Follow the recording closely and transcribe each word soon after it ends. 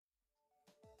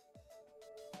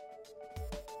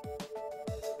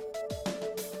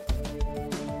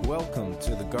Welcome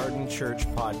to the Garden.church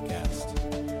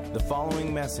podcast. The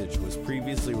following message was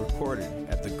previously recorded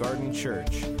at the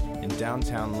Garden.church in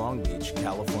downtown Long Beach,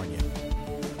 California.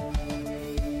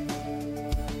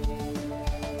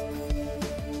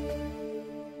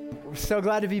 We're so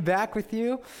glad to be back with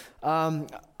you.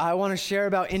 I want to share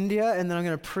about India, and then I'm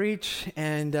going to preach,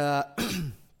 and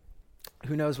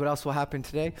who knows what else will happen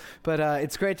today. But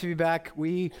it's great to be back.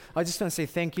 I just want to say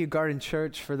thank you, Garden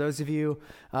Church, for those of you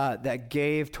that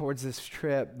gave towards this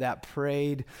trip, that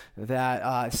prayed,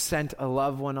 that sent a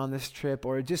loved one on this trip,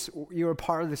 or just you were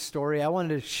part of the story. I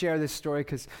wanted to share this story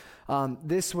because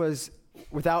this was,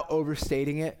 without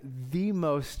overstating it, the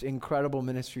most incredible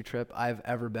ministry trip I've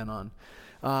ever been on.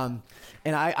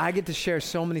 And I get to share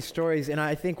so many stories, and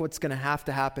I think what's going to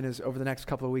happen is over the next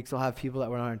couple of weeks, I'll have people that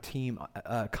were on our team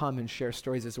come and share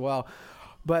stories as well.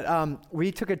 But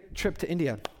we took a trip to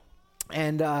India,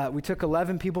 and we took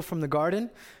 11 people from the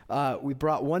Garden. We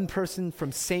brought one person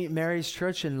from St. Mary's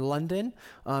Church in London.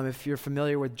 If you're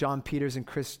familiar with John Peters and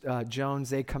Chris Jones,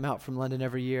 they come out from London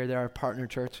every year. They're our partner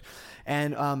church.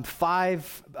 And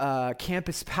 5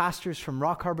 campus pastors from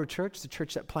Rock Harbor Church, the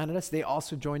church that planted us. They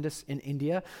also joined us in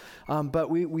India. But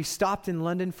we stopped in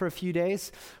London for a few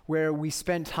days where we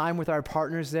spent time with our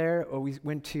partners there. We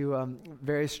went to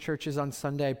various churches on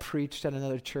Sunday. I preached at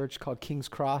another church called King's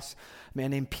Cross. A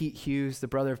man named Pete Hughes, the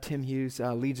brother of Tim Hughes,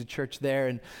 leads a church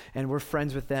there. And we're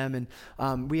friends with them.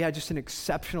 And we had just an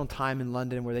exceptional time in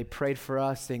London where they prayed for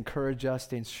us, they encouraged us,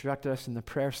 they instructed us in the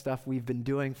prayer stuff we've been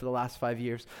doing for the last 5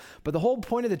 years. But the whole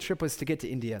point of the trip was to get to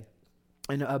India.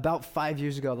 And about 5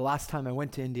 years ago, the last time I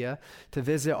went to India to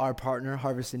visit our partner,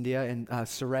 Harvest India, and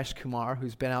Suresh Kumar,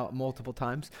 who's been out multiple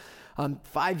times.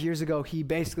 5 years ago, he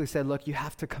basically said, look, you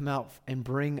have to come out and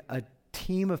bring a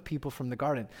team of people from the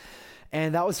Garden.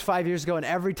 And that was 5 years ago, and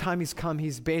every time he's come,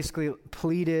 he's basically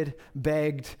pleaded,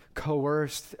 begged,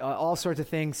 coerced, all sorts of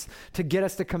things to get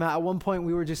us to come out. At one point,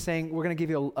 we were just saying, we're going to give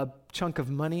you a chunk of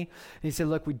money. And he said,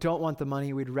 look, we don't want the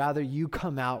money. We'd rather you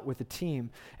come out with a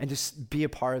team and just be a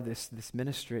part of this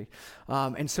ministry.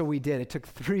 And so we did. It took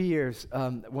 3 years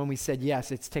when we said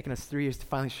yes. It's taken us 3 years to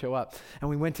finally show up. And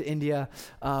we went to India,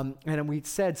 and we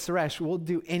said, Suresh, we'll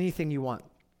do anything you want.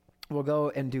 We'll go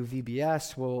and do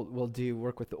VBS. We'll do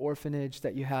work with the orphanage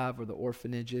that you have, or the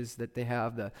orphanages that they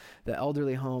have, the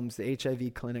elderly homes, the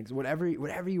HIV clinics, whatever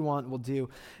you want, we'll do.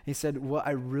 And he said, what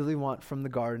I really want from the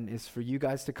Garden is for you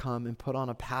guys to come and put on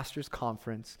a pastors'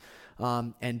 conference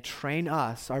and train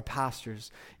us, our pastors,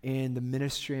 in the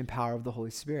ministry and power of the Holy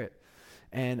Spirit.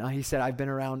 And he said, I've been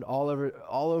around all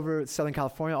over Southern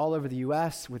California, all over the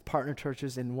U.S. with partner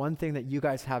churches, and one thing that you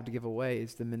guys have to give away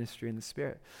is the ministry and the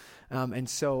Spirit. And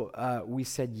so we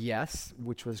said yes,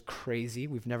 which was crazy.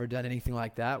 We've never done anything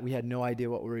like that. We had no idea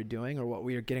what we were doing or what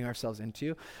we were getting ourselves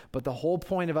into. But the whole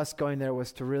point of us going there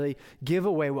was to really give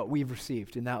away what we've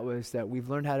received. And that was that we've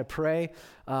learned how to pray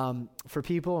for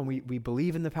people, and we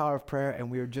believe in the power of prayer, and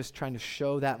we were just trying to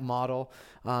show that model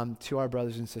to our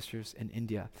brothers and sisters in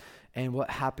India. And what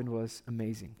happened was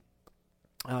amazing.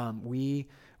 We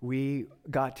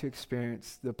got to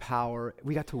experience the power,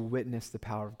 we got to witness the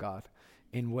power of God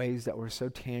in ways that were so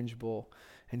tangible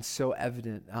and so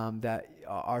evident that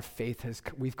our faith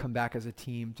we've come back as a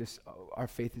team, our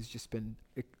faith has just been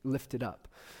lifted up.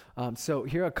 So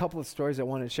here are a couple of stories I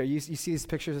wanted to share. You see these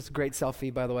pictures. It's a great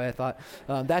selfie, by the way, I thought.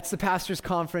 That's the pastors'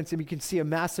 conference, and you can see a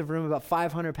massive room, about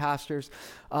 500 pastors.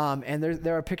 And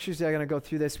there are pictures that are going to go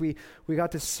through this. We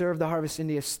got to serve the Harvest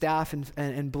India staff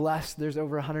and bless. There's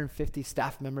over 150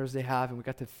 staff members they have, and we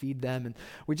got to feed them. And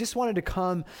we just wanted to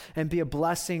come and be a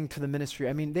blessing to the ministry.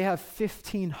 I mean, they have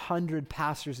 1,500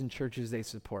 pastors and churches they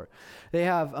support. They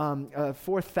have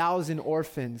 4,000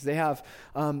 orphans. They have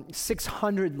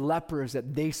 600 lepers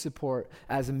that they support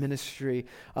as a ministry.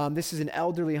 This is an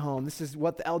elderly home. This is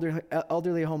what the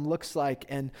elderly home looks like.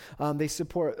 And they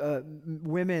support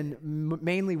women,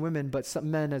 mainly women, but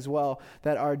some men as well,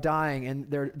 that are dying, and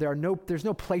there's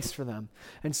no place for them.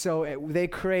 And so they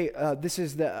create, this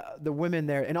is the women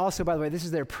there. And also, by the way, this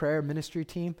is their prayer ministry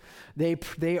team.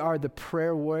 They are the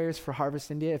prayer warriors for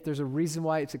Harvest India. If there's a reason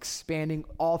why it's expanding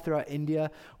all throughout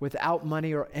India without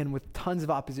money and with tons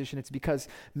of opposition, it's because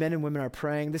men and women are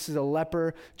praying. This is a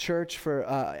leper church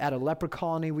at a leper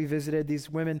colony we visited. These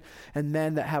women and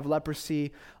men that have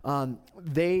leprosy,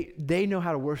 they know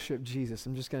how to worship Jesus.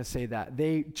 I'm just going to say that.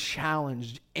 They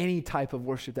challenged any type of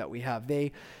worship that we have.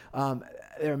 They're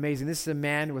amazing. This is a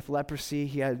man with leprosy.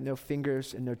 He had no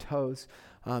fingers and no toes.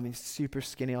 He's super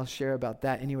skinny. I'll share about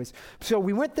that anyways. So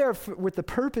we went there with the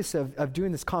purpose of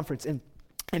doing this conference.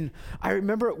 And I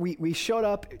remember we showed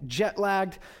up jet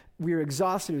lagged. we were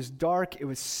exhausted. It was dark.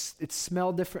 It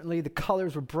smelled differently. The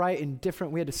colors were bright and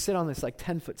different. We had to sit on this like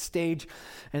 10-foot stage,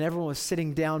 and everyone was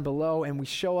sitting down below. And we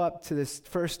show up to this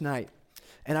first night.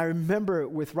 And I remember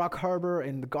with Rock Harbor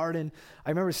and the Garden, I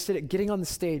remember getting on the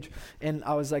stage, and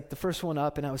I was like the first one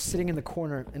up, and I was sitting in the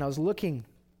corner, and I was looking.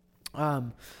 I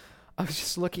was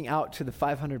just looking out to the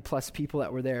 500 plus people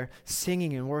that were there,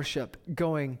 singing and worship,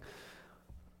 going,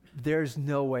 "There's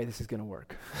no way this is going to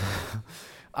work."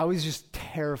 I was just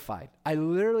terrified. I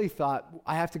literally thought,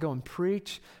 I have to go and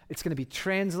preach. It's going to be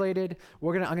translated.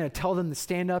 I'm going to tell them to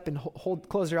stand up and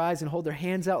close their eyes and hold their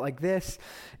hands out like this.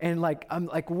 And I'm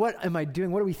like, what am I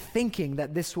doing? What are we thinking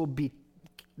that this will be?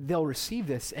 They'll receive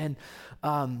this. And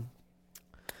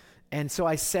so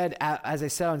I said, as I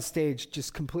sat on stage,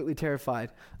 just completely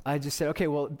terrified, I just said, okay,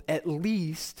 well, at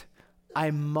least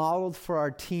I modeled for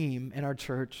our team and our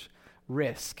church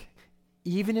risk.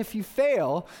 Even if you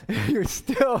fail, you're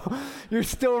still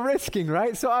risking,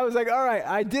 right? So I was like, all right,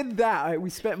 I did that. We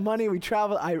spent money, we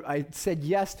traveled. I said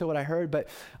yes to what I heard, but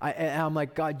I'm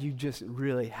like, God, you just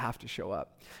really have to show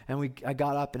up. And I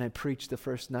got up and I preached the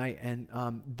first night, and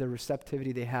the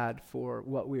receptivity they had for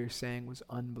what we were saying was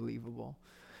unbelievable.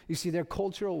 You see, their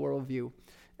cultural worldview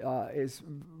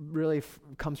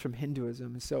comes from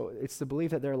Hinduism. So it's the belief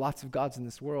that there are lots of gods in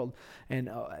this world, and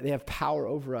they have power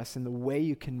over us. And the way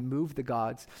you can move the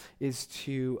gods is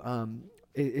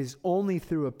only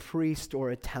through a priest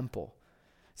or a temple.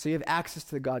 So you have access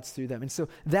to the gods through them. And so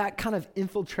that kind of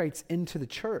infiltrates into the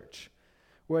church,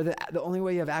 where the only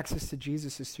way you have access to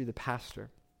Jesus is through the pastor.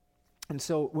 And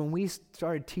so when we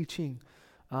started teaching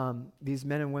these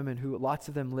men and women who lots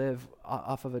of them live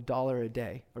off of $1 a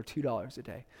day or $2 a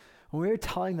day, when we were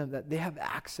telling them that they have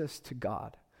access to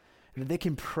God, that they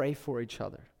can pray for each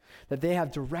other, that they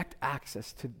have direct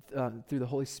access to through the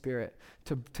Holy Spirit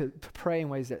to pray in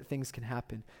ways that things can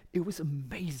happen, it was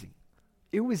amazing.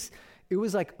 It was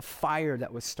like a fire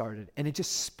that was started, and it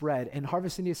just spread. And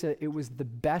Harvest India said it was the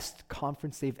best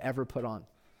conference they've ever put on,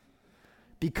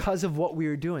 because of what we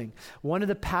were doing. One of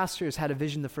the pastors had a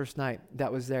vision the first night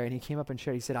that was there, and he came up and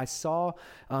shared. He said, I saw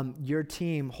your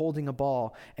team holding a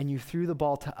ball, and you threw the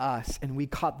ball to us, and we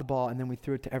caught the ball, and then we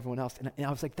threw it to everyone else. And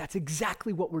I was like, that's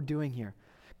exactly what we're doing here.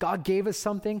 God gave us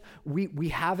something, we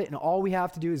have it, and all we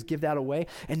have to do is give that away.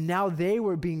 And now they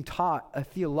were being taught a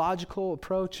theological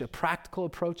approach, a practical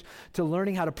approach to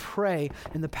learning how to pray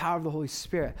in the power of the Holy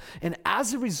Spirit. And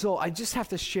as a result, I just have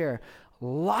to share,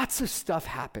 lots of stuff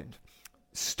happened.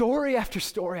 Story after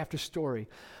story after story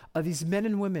of these men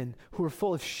and women who were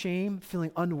full of shame,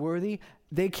 feeling unworthy.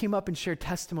 They came up and shared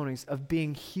testimonies of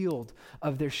being healed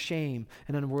of their shame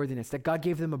and unworthiness, that God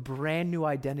gave them a brand new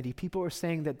identity. People were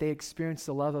saying that they experienced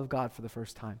the love of God for the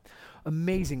first time.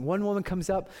 Amazing. One woman comes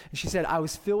up and she said, I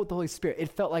was filled with the Holy Spirit.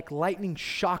 It felt like lightning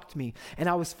shocked me, and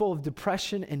I was full of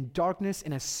depression and darkness,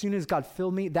 and as soon as God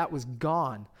filled me, that was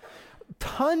gone.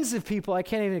 Tons of people, I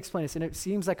can't even explain this, and it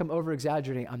seems like I'm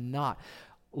over-exaggerating. I'm not.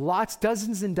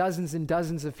 Dozens and dozens and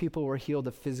dozens of people were healed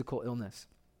of physical illness.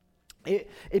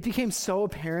 It became so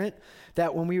apparent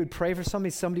that when we would pray for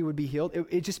somebody would be healed.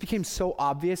 It just became so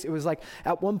obvious. It was like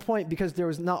at one point, because there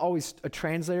was not always a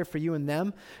translator for you and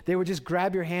them, they would just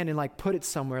grab your hand and like put it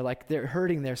somewhere, like they're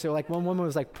hurting there. So like one woman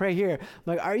was like, pray here. I'm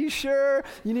like, are you sure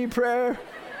you need prayer?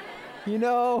 You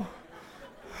know?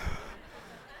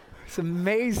 It's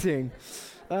amazing.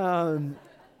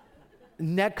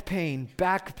 Neck pain,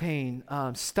 back pain,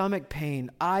 stomach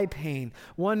pain, eye pain.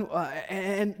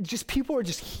 And just people were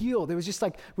just healed. It was just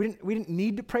like we didn't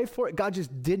need to pray for it. God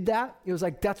just did that. It was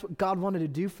like that's what God wanted to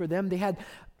do for them. They had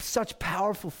such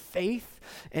powerful faith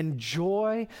and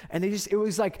joy, and it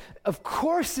was like, of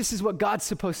course this is what God's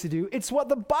supposed to do. It's what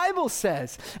the Bible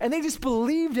says. And they just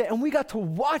believed it, and we got to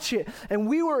watch it, and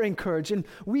we were encouraged. And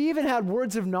we even had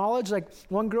words of knowledge. Like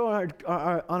one girl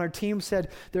on our team said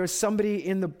there was somebody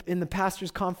in the pastor's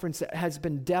conference that has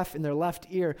been deaf in their left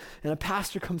ear, and a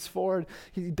pastor comes forward.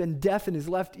 He'd been deaf in his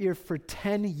left ear for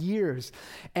 10 years.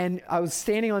 And I was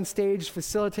standing on stage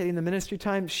facilitating the ministry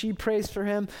time. She prays for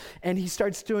him, and he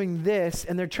starts doing this,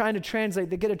 and they're trying to translate.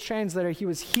 They get a translator. He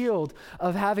was healed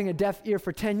of having a deaf ear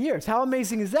for 10 years. How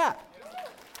amazing is that?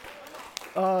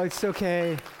 Oh, it's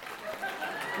okay.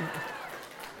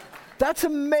 That's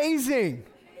amazing.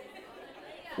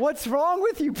 What's wrong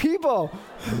with you people?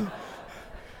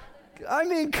 I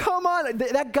mean, come on.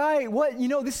 That guy,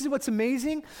 this is what's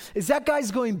amazing, is that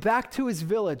guy's going back to his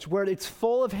village where it's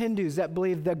full of Hindus that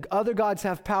believe that other gods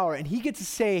have power, and he gets to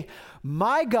say,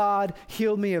 my God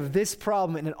healed me of this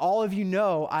problem, and all of you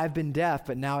know I've been deaf,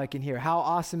 but now I can hear. How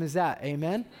awesome is that?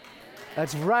 Amen?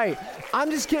 That's right.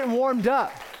 I'm just getting warmed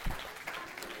up.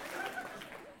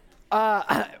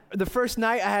 The first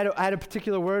night I had a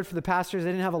particular word for the pastors. I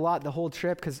didn't have a lot the whole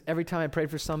trip because every time I prayed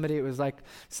for somebody, it was like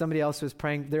somebody else was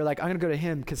praying. They're like, I'm going to go to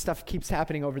him because stuff keeps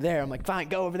happening over there. I'm like, fine,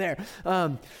 go over there.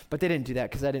 But they didn't do that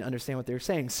because I didn't understand what they were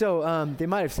saying. So they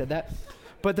might have said that.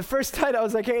 But the first night I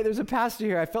was like, hey, there's a pastor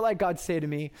here. I felt like God say to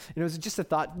me, and it was just a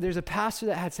thought, there's a pastor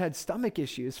that has had stomach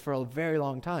issues for a very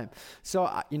long time. So,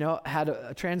 I had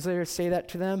a translator say that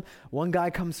to them. One guy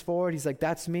comes forward. He's like,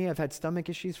 that's me. I've had stomach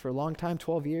issues for a long time,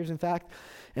 12 years, in fact.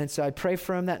 And so I pray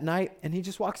for him that night, and he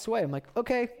just walks away. I'm like,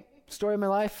 okay, story of my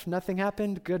life. Nothing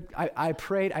happened. Good. I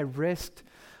prayed. I risked.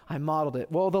 I modeled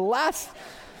it. Well,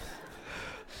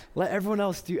 let everyone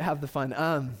else have the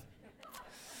fun.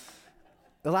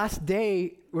 The last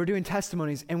day, we're doing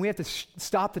testimonies, and we have to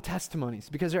stop the testimonies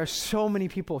because there are so many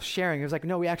people sharing. It was like,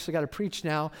 no, we actually got to preach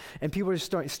now. And people are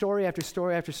just story after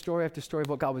story after story after story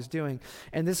of what God was doing.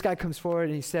 And this guy comes forward,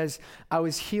 and he says, I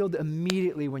was healed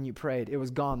immediately when you prayed. It was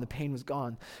gone. The pain was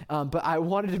gone. But I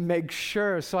wanted to make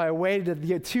sure, so I waited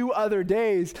the 2 other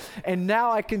days, and now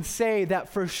I can say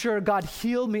that for sure God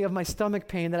healed me of my stomach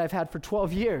pain that I've had for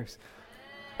 12 years.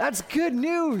 That's good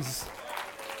news.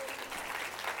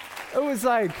 It was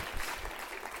like,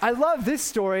 I love this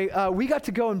story. We got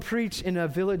to go and preach in a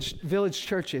village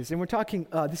churches, and we're talking,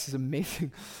 this is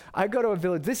amazing. I go to a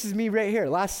village. This is me right here.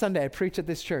 Last Sunday, I preached at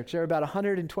this church. There were about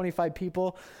 125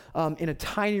 people in a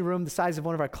tiny room the size of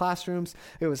one of our classrooms.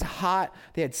 It was hot.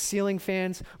 They had ceiling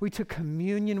fans. We took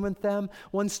communion with them.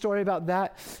 One story about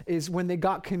that is when they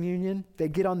got communion, they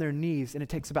get on their knees, and it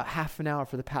takes about half an hour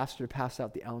for the pastor to pass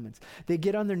out the elements. They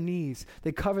get on their knees.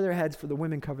 They cover their heads, for the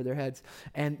women cover their heads,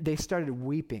 and they started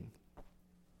weeping.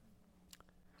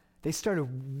 They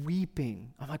started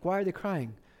weeping. I'm like, why are they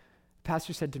crying? The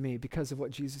pastor said to me, because of what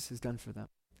Jesus has done for them.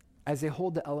 As they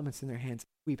hold the elements in their hands,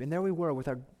 weep. And there we were with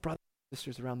our brothers and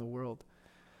sisters around the world,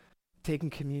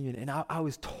 taking communion. And I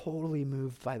was totally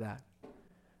moved by that.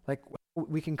 Like,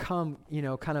 we can come,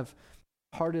 kind of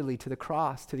heartedly to the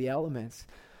cross, to the elements,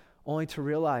 only to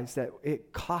realize that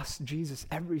it cost Jesus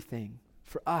everything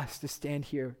for us to stand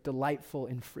here delightful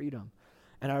in freedom.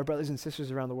 And our brothers and sisters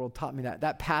around the world taught me that.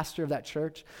 That pastor of that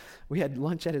church, we had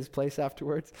lunch at his place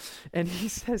afterwards. And he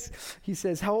says,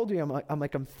 how old are you? I'm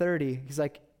like, I'm 30. He's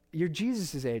like, you're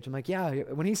Jesus' age. I'm like, yeah.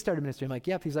 When he started ministry, I'm like,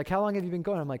 yep. He's like, how long have you been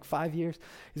going? I'm like, 5 years.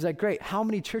 He's like, great. How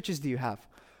many churches do you have?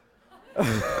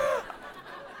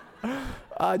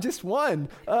 Just one.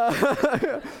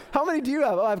 How many do you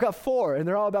have? Oh, I've got 4, and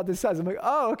they're all about this size. I'm like,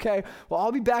 oh, okay. Well,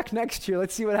 I'll be back next year.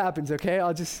 Let's see what happens, okay?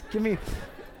 give me...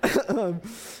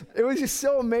 It was just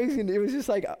so amazing. It was just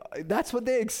like, that's what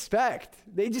they expect.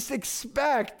 They just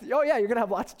expect, oh yeah, you're going to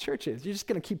have lots of churches. You're just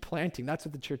going to keep planting. That's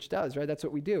what the church does, right? That's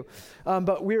what we do.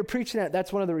 But we were preaching that.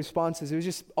 That's one of the responses. It was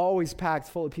just always packed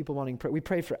full of people wanting prayer. We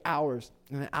prayed for hours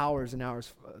and hours and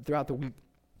hours throughout the week.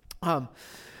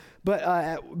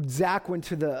 But Zach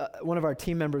one of our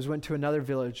team members went to another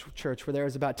village church where there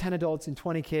was about 10 adults and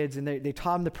 20 kids, and they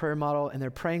taught him the prayer model, and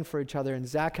they're praying for each other. And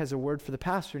Zach has a word for the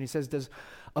pastor, and he says, does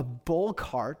a bull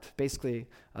cart, basically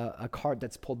a cart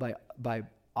that's pulled by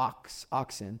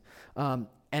oxen, and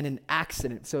an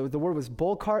accident. So the word was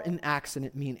bull cart and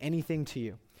accident mean anything to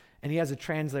you. And he has a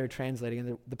translator translating,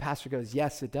 and the pastor goes,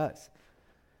 yes, it does.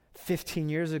 15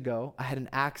 years ago, I had an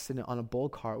accident on a bull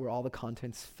cart where all the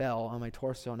contents fell on my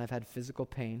torso, and I've had physical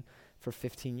pain for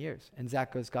 15 years. And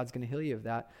Zach goes, God's going to heal you of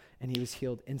that. And he was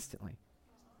healed instantly.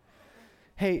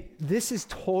 Hey, this is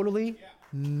totally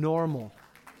normal.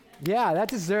 Yeah, that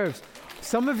deserves.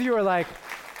 Some of you are like,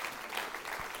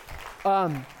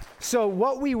 so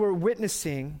what we were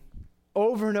witnessing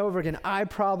over and over again, eye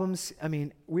problems,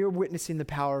 we were witnessing the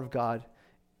power of God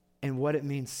and what it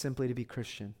means simply to be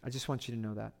Christian. I just want you to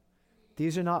know that.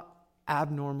 These are not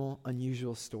abnormal,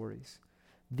 unusual stories.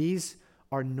 These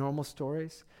are normal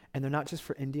stories, and they're not just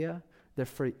for India. They're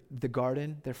for the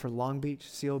Garden. They're for Long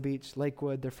Beach, Seal Beach,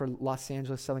 Lakewood. They're for Los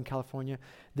Angeles, Southern California.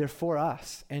 They're for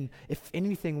us. And if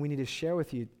anything we need to share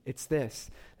with you, it's this,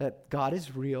 that God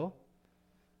is real.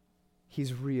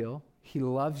 He's real. He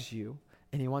loves you,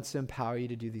 and he wants to empower you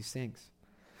to do these things.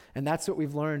 And that's what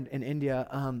we've learned in India.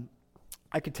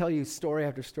 I could tell you story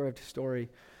after story after story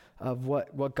of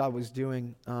what God was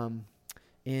doing from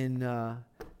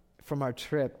our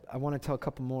trip. I want to tell a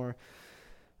couple more.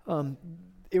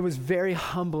 It was very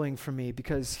humbling for me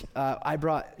because I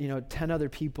brought 10 other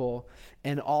people,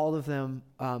 and all of them,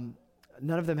 none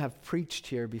of them have preached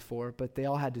here before, but they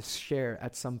all had to share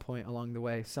at some point along the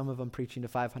way. Some of them preaching to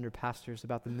 500 pastors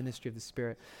about the ministry of the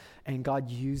Spirit, and God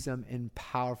used them in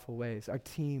powerful ways. Our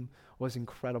team was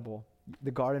incredible.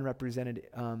 The Garden represented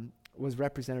was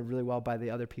represented really well by the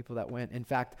other people that went. In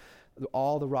fact,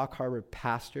 all the Rock Harbor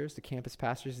pastors, the campus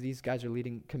pastors, these guys are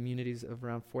leading communities of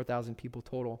around 4,000 people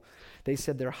total. They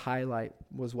said their highlight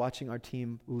was watching our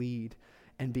team lead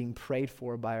and being prayed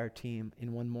for by our team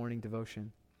in one morning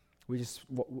devotion. We just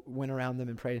went around them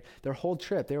and prayed. Their whole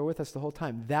trip, they were with us the whole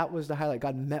time. That was the highlight.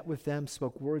 God met with them,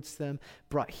 spoke words to them,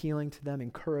 brought healing to them,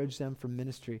 encouraged them for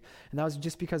ministry. And that was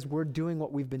just because we're doing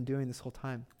what we've been doing this whole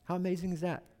time. How amazing is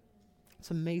that?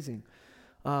 It's amazing.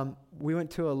 We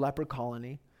went to a leper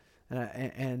colony,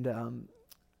 and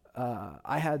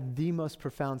I had the most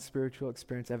profound spiritual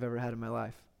experience I've ever had in my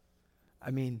life.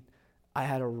 I mean, I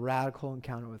had a radical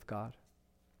encounter with God.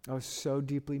 I was so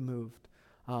deeply moved.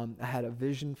 I had a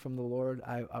vision from the Lord.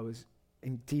 I was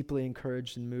deeply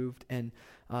encouraged and moved, and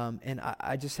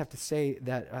I just have to say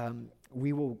that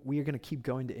we are going to keep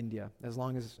going to India as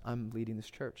long as I'm leading this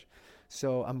church.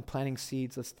 So I'm planting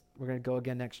seeds. We're going to go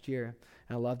again next year,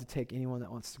 and I'd love to take anyone that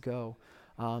wants to go,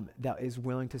 that is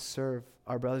willing to serve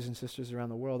our brothers and sisters around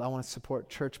the world. I want to support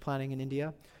church planting in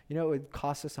India. You know, it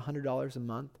costs us $100 a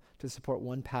month to support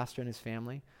one pastor and his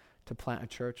family to plant a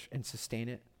church and sustain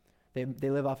it. They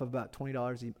live off of about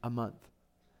 $20 a month.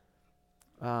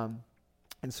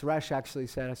 And Suresh actually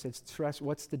said, I said, Suresh,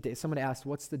 what's the day? Somebody asked,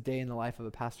 what's the day in the life of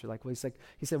a pastor like? Well,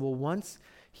 he said, well, once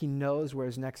he knows where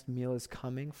his next meal is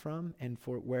coming from and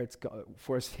for where it's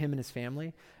for him and his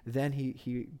family, then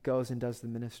he goes and does the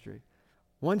ministry.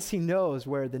 Once he knows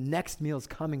where the next meal is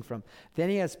coming from, then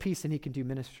he has peace and he can do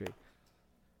ministry.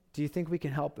 Do you think we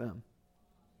can help them?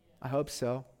 I hope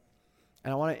so.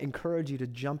 And I want to encourage you to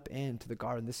jump into the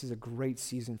garden. This is a great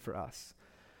season for us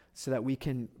so that we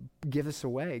can give this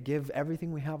away, give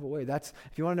everything we have away. If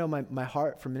you want to know my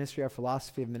heart for ministry, our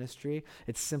philosophy of ministry,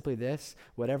 it's simply this: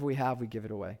 whatever we have, we give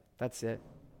it away. That's it.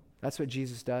 That's what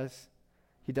Jesus does.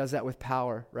 He does that with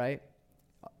power, right?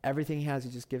 Everything he has,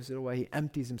 he just gives it away. He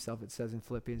empties himself, it says in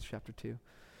Philippians chapter 2.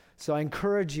 So I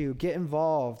encourage you, get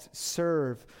involved,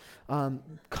 serve,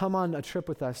 come on a trip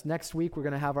with us. Next week, we're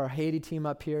going to have our Haiti team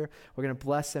up here. We're going to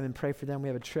bless them and pray for them. We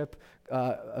have a trip,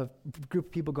 a group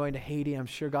of people going to Haiti. I'm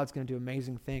sure God's going to do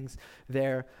amazing things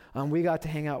there. We got to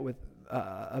hang out with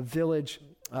a village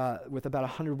with about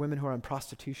 100 women who are in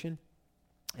prostitution.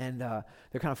 And they're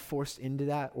kind of forced into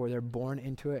that, or they're born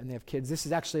into it and they have kids. This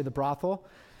is actually the brothel.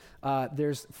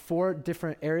 There's 4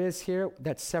 different areas here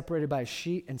that's separated by a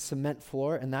sheet and cement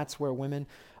floor, and that's where women,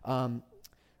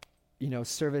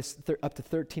 service up to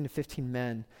 13 to 15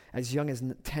 men as young as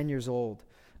 10 years old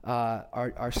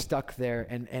are stuck there.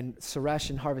 And Suresh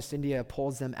in Harvest India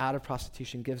pulls them out of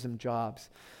prostitution, gives them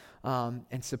jobs,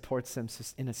 and supports them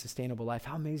in a sustainable life.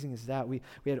 How amazing is that? We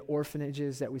had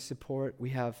orphanages that we support.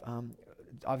 We have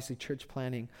obviously church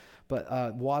planting,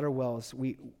 but water wells.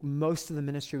 Most of the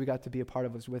ministry we got to be a part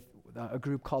of was with a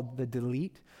group called the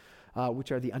Delete,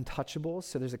 which are the untouchables.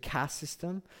 So there's a caste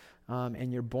system,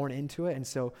 and you're born into it. And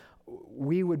so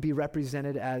we would be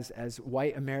represented as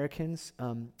white Americans,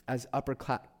 as upper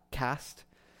caste.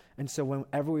 And so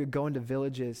whenever we would go into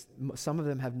villages, some of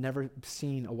them have never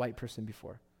seen a white person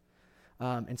before.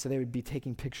 And so they would be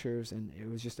taking pictures, and it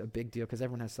was just a big deal because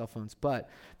everyone has cell phones. But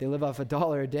they live off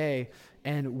 $1 a day,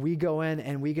 and we go in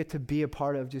and we get to be a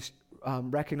part of just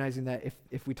recognizing that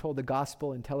if we told the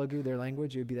gospel in Telugu, their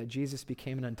language, it would be that Jesus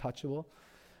became an untouchable,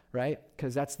 right?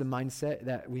 Because that's the mindset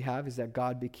that we have, is that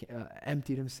God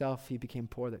emptied himself. He became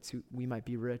poor that we might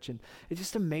be rich. And it's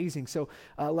just amazing. So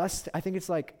I think it's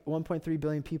like 1.3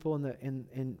 billion people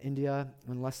in India,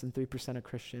 and less than 3% are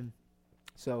Christian.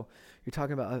 So you're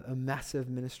talking about a massive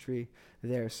ministry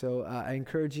there. So I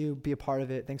encourage you, be a part of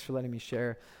it. Thanks for letting me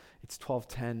share. It's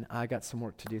 12:10. I got some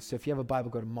work to do. So if you have a Bible,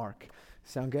 go to Mark.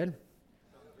 Sound good?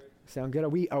 Sound good? Are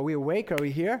we awake? Are we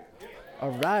here? Yeah.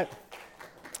 All right.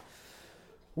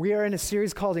 We are in a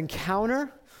series called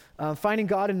Encounter, Finding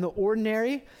God in the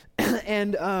Ordinary.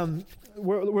 And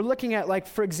we're looking at, like,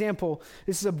 for example,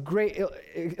 this is a great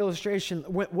illustration.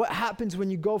 What happens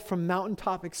when you go from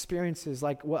mountaintop experiences,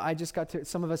 like what I just got to,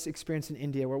 some of us experience in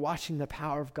India. We're watching the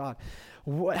power of God.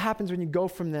 What happens when you go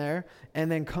from there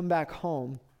and then come back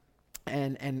home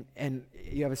and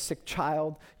you have a sick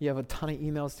child, you have a ton of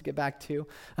emails to get back to,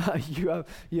 you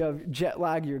have jet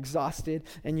lag, you're exhausted,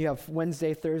 and you have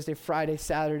Wednesday, Thursday, Friday,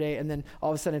 Saturday, and then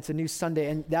all of a sudden it's a new Sunday,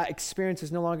 and that experience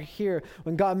is no longer here.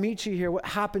 When God meets you here, what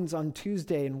happens on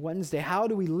Tuesday and Wednesday? How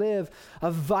do we live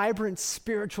a vibrant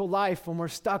spiritual life when we're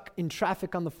stuck in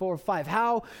traffic on the 405?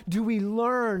 How do we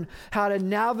learn how to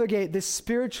navigate this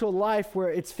spiritual life where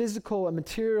it's physical and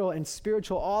material and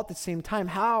spiritual all at the same time?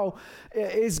 How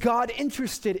is God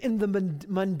interested in the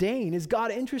mundane? Is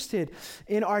God interested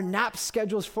in our nap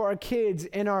schedules for our kids,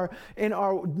 in our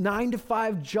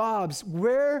 9-to-5 jobs?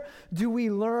 Where do we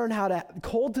learn how to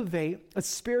cultivate a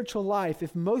spiritual life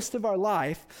if most of our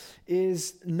life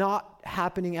is not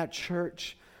happening at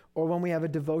church, or when we have a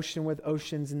devotion with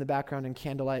oceans in the background and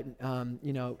candlelight,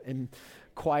 in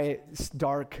quiet,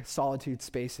 dark, solitude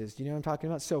spaces? Do you know what I'm talking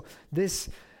about? So this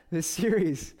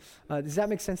series, does that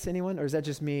make sense to anyone, or is that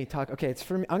just me talk? Okay, it's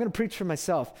for me. I'm going to preach for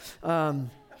myself,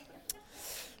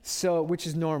 which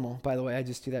is normal, by the way. I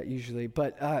just do that usually.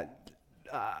 But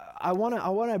I want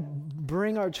to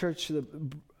bring our church to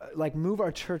move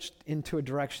our church into a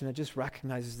direction that just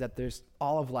recognizes that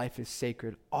all of life is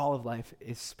sacred, all of life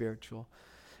is spiritual.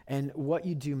 And what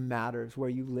you do matters, where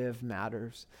you live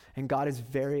matters. And God is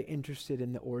very interested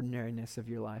in the ordinariness of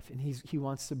your life. And he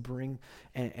wants to bring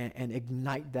and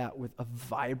ignite that with a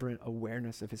vibrant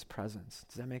awareness of his presence.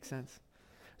 Does that make sense?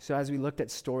 So as we looked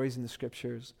at stories in the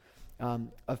scriptures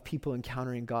of people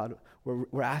encountering God,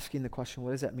 we're asking the question,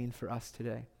 what does that mean for us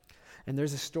today? And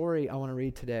there's a story I want to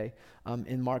read today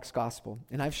in Mark's gospel.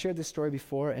 And I've shared this story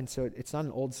before, and so it's not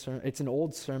an old sermon. It's an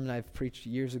old sermon I've preached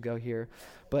years ago here.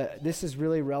 But this is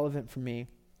really relevant for me,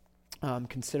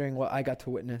 considering what I got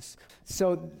to witness.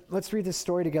 So let's read this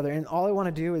story together. And all I want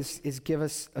to do is give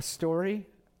us a story,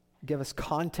 give us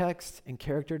context and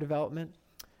character development,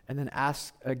 and then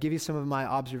give you some of my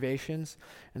observations.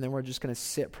 And then we're just going to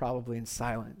sit probably in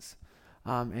silence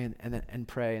and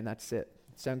pray, and that's it.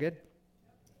 Sound good?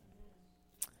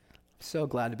 So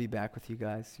glad to be back with you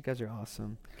guys. You guys are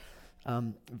awesome.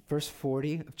 Verse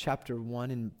 40 of chapter 1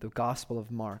 in the Gospel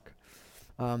of Mark.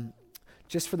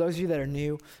 Just for those of you that are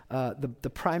new,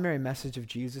 the primary message of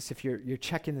Jesus, if you're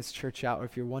checking this church out, or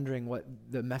if you're wondering what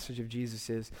the message of Jesus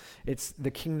is, it's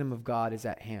the kingdom of God is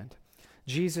at hand.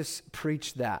 Jesus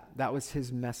preached that. That was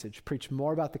his message. Preached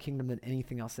more about the kingdom than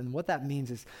anything else. And what that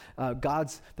means is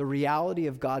the reality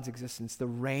of God's existence, the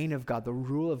reign of God, the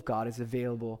rule of God is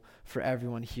available for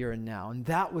everyone here and now. And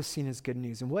that was seen as good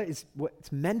news. And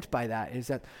what's meant by that is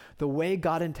that the way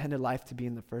God intended life to be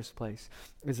in the first place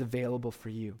is available for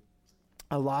you.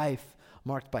 A life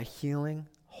marked by healing,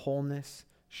 wholeness,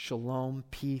 shalom,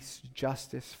 peace,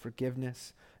 justice,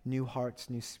 forgiveness, new hearts,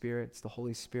 new spirits, the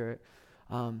Holy Spirit.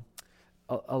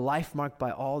 A life marked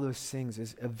by all those things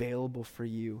is available for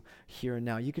you here and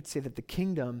now. You could say that the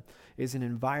kingdom is an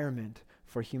environment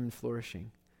for human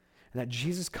flourishing. And that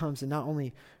Jesus comes and not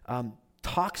only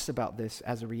talks about this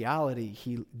as a reality,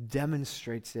 he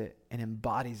demonstrates it and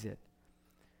embodies it.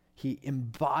 He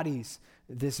embodies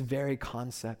this very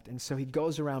concept. And so he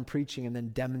goes around preaching and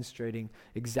then demonstrating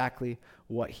exactly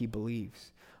what he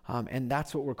believes. And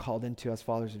that's what we're called into as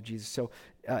followers of Jesus. So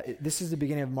this is the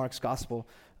beginning of Mark's gospel.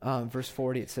 Verse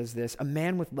 40, it says this: a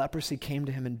man with leprosy came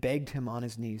to him and begged him on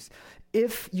his knees,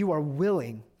 "If you are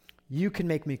willing, you can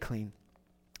make me clean."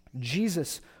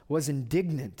 Jesus was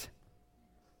indignant.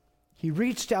 He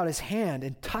reached out his hand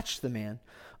and touched the man.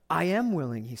 "I am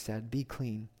willing," he said, "be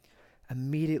clean."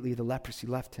 Immediately the leprosy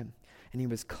left him and he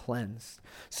was cleansed.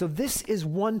 So this is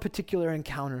one particular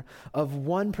encounter of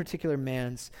one particular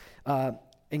man's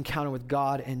encounter with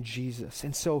God and Jesus.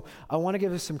 And so I want to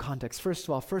give us some context. First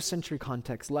of all, first century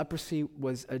context. Leprosy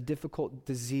was a difficult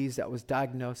disease that was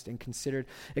diagnosed and considered.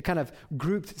 It kind of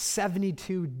grouped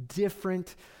 72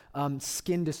 different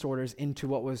skin disorders into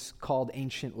what was called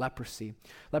ancient leprosy.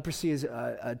 Leprosy is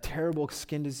a terrible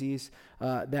skin disease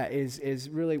that is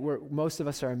really where most of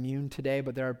us are immune today,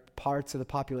 but there are parts of the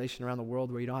population around the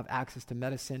world where you don't have access to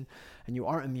medicine and you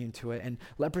aren't immune to it. And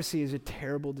leprosy is a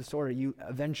terrible disorder. You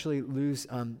eventually lose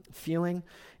feeling,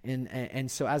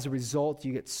 and so as a result,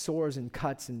 you get sores and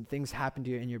cuts and things happen to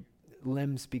you, and your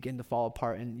limbs begin to fall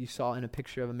apart. And you saw in a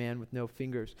picture of a man with no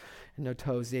fingers and no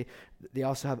toes. They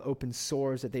also have open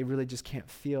sores that they really just can't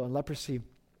feel. And leprosy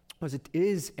was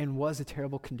a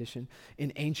terrible condition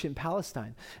in ancient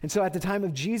Palestine. And so at the time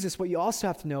of Jesus, what you also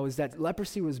have to know is that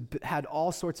leprosy had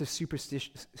all sorts of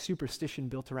superstition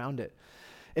built around it.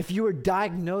 If you were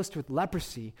diagnosed with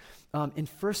leprosy in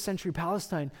first century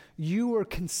Palestine, you were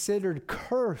considered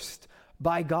cursed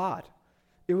by God.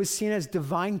 It was seen as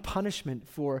divine punishment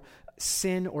for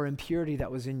sin or impurity that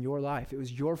was in your life. It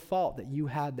was your fault that you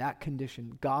had that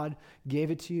condition. God gave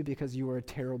it to you because you were a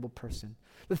terrible person.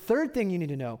 The third thing you need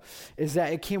to know is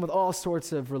that it came with all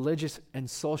sorts of religious and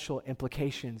social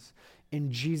implications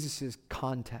in Jesus'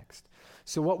 context.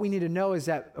 So what we need to know is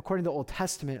that according to the Old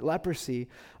Testament, leprosy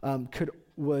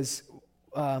was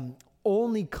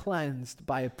only cleansed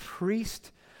by a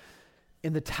priest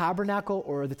in the tabernacle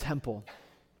or the temple.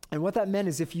 And what that meant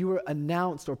is if you were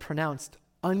announced or pronounced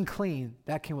unclean,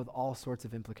 that came with all sorts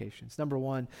of implications. Number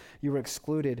one, you were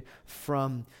excluded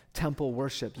from temple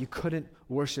worship. You couldn't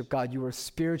worship God. You were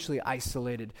spiritually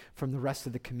isolated from the rest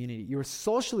of the community. You were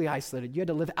socially isolated. You had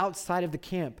to live outside of the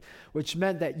camp, which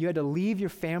meant that you had to leave your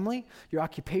family, your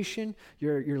occupation,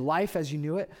 your life as you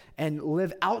knew it, and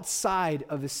live outside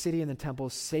of the city and the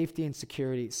temple's safety and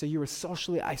security. So you were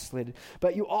socially isolated.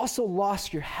 But you also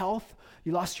lost your health.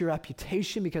 You lost your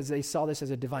reputation because they saw this as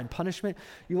a divine punishment.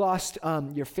 You lost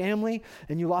your family,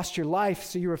 and you lost your life.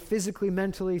 So you were physically,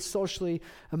 mentally, socially,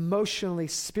 emotionally,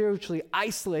 spiritually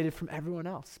isolated from everyone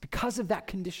else because of that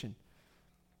condition.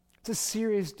 It's a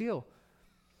serious deal.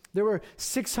 There were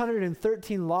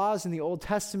 613 laws in the Old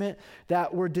Testament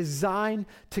that were designed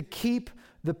to keep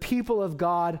the people of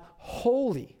God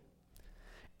holy.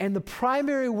 And the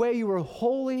primary way you were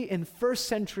holy in first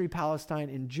century Palestine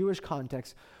in Jewish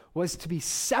context was to be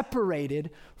separated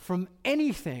from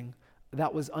anything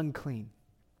that was unclean.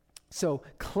 So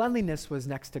cleanliness was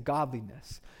next to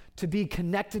godliness. To be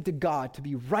connected to God, to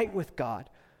be right with God,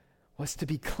 was to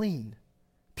be clean,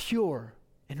 pure,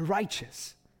 and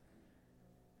righteous.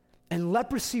 And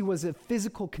leprosy was a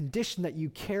physical condition that you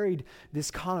carried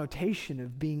this connotation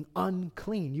of being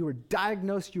unclean. You were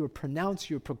diagnosed, you were pronounced,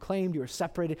 you were proclaimed, you were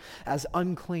separated as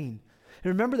unclean. And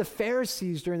remember the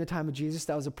Pharisees during the time of Jesus,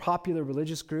 that was a popular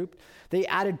religious group. They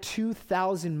added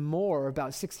 2,000 more, about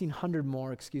 1,600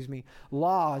 more,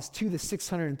 laws to the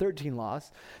 613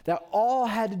 laws that all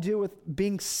had to do with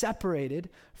being separated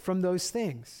from those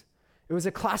things. It was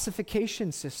a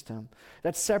classification system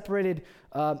that separated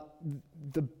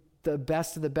the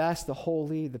best of the best, the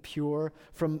holy, the pure,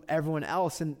 from everyone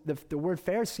else. And the word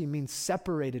Pharisee means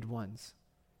separated ones.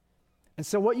 And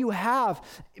so what you have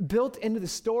built into the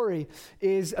story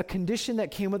is a condition that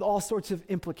came with all sorts of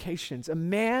implications. A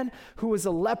man who was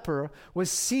a leper was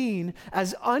seen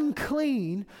as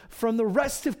unclean from the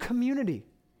rest of community.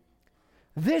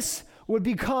 This would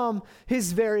become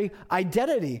his very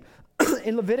identity.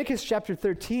 In Leviticus chapter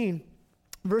 13,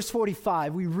 verse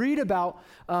 45, we read about,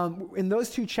 in those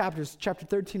two chapters, chapter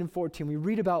 13 and 14, we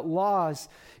read about laws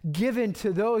given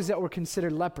to those that were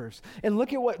considered lepers. And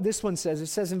look at what this one says. It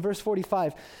says in verse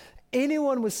 45,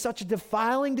 anyone with such a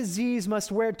defiling disease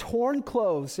must wear torn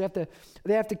clothes.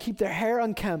 They have to keep their hair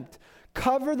unkempt,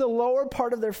 cover the lower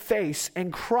part of their face,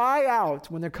 and cry out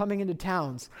when they're coming into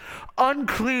towns,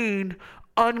 unclean,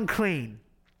 unclean.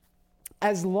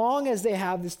 As long as they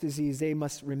have this disease, they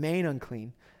must remain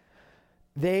unclean.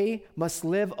 They must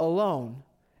live alone,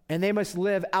 and they must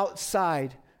live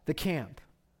outside the camp.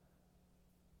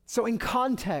 So in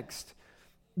context,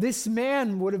 this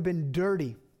man would have been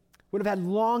dirty, would have had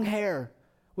long hair,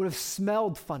 would have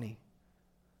smelled funny,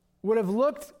 would have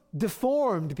looked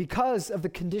deformed because of the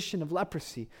condition of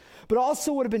leprosy, but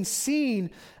also would have been seen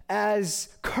as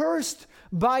cursed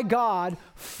by God,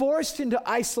 forced into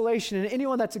isolation. And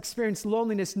anyone that's experienced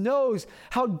loneliness knows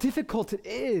how difficult it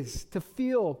is to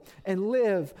feel and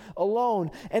live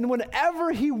alone. And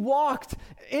whenever he walked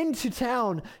into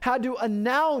town, had to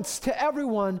announce to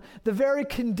everyone the very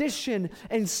condition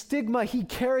and stigma he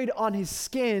carried on his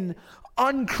skin: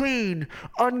 unclean,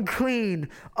 unclean,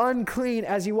 unclean,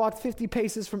 as he walked 50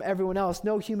 paces from everyone else.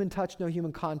 No human touch, no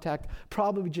human contact,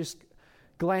 probably just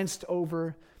glanced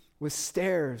over with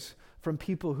stares from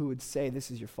people who would say, this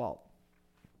is your fault.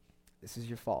 This is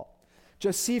your fault.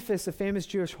 Josephus, a famous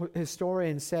Jewish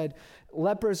historian, said,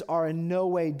 lepers are in no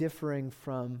way differing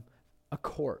from a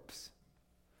corpse.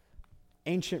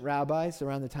 Ancient rabbis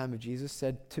around the time of Jesus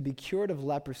said, to be cured of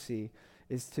leprosy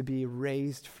is to be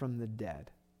raised from the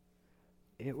dead.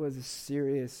 It was a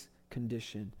serious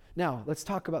condition. Now, let's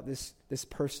talk about this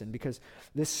person, because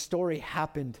this story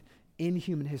happened in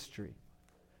human history.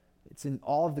 It's in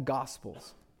all of the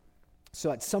Gospels.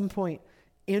 So at some point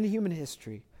in human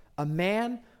history, a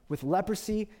man with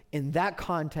leprosy in that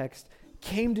context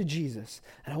came to Jesus.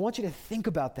 And I want you to think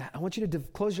about that. I want you to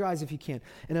close your eyes if you can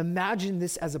and imagine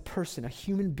this as a person, a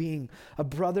human being, a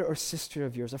brother or sister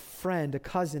of yours, a friend, a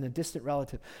cousin, a distant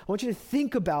relative. I want you to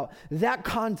think about that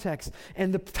context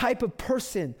and the type of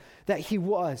person that he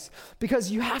was,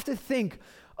 because you have to think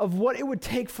of what it would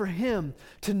take for him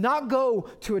to not go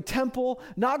to a temple,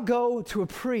 not go to a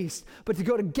priest, but to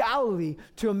go to Galilee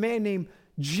to a man named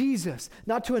Jesus,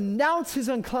 not to announce his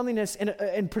uncleanliness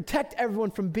and protect everyone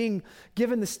from being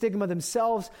given the stigma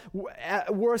themselves,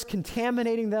 at worst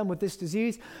contaminating them with this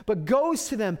disease, but goes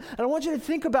to them. And I want you to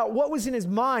think about what was in his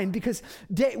mind, because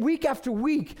week after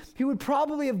week, he would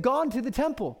probably have gone to the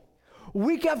temple.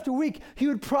 Week after week, he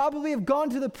would probably have gone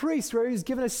to the priest, where he was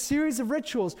given a series of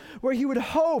rituals where he would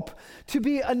hope to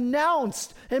be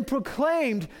announced and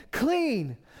proclaimed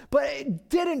clean. But it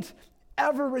didn't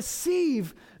ever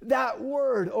receive that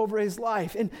word over his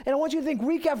life. And I want you to think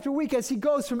week after week as he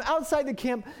goes from outside the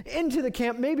camp into the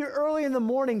camp, maybe early in the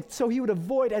morning, so he would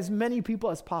avoid as many people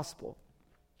as possible.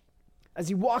 As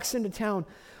he walks into town,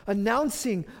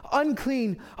 announcing,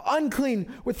 unclean,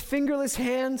 unclean, with fingerless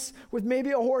hands, with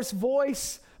maybe a hoarse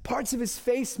voice, parts of his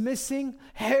face missing,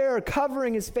 hair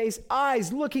covering his face,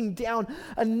 eyes looking down,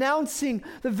 announcing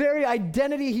the very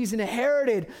identity he's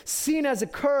inherited, seen as a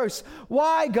curse.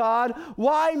 Why, God?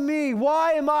 Why me?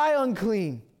 Why am I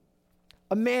unclean?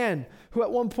 A man who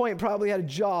at one point probably had a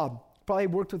job, probably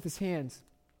worked with his hands.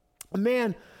 A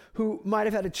man who might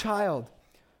have had a child,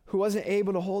 who wasn't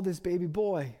able to hold his baby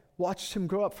boy, watched him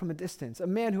grow up from a distance. A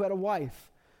man who had a wife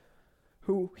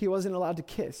who he wasn't allowed to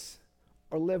kiss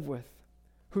or live with,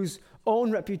 whose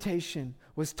own reputation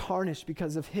was tarnished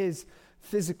because of his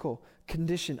physical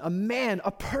condition. A man,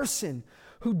 a person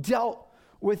who dealt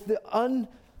with the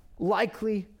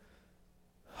unlikely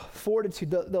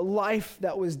fortitude, the life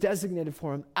that was designated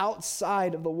for him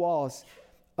outside of the walls.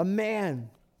 A man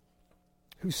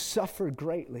who suffered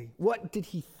greatly. What did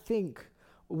he think?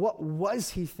 What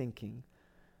was he thinking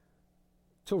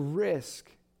to risk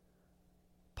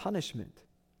punishment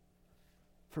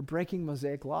for breaking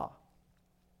Mosaic law?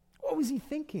 What was he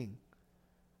thinking?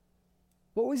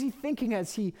 What was he thinking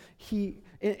as he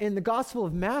in the Gospel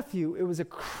of Matthew, it was a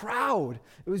crowd.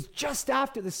 It was just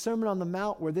after the Sermon on the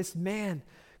Mount where this man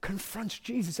confronts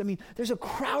Jesus. I mean, there's a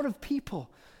crowd of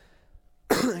people.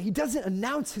 He doesn't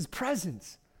announce his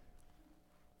presence.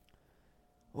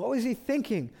 What was he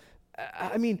thinking?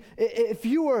 I mean, if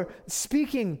you were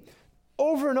speaking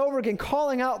over and over again,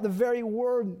 calling out the very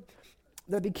word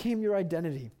that became your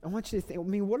identity, I want you to think, I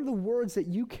mean, what are the words that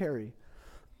you carry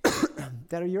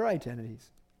that are your identities?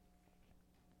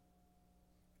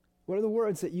 What are the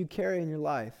words that you carry in your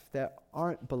life that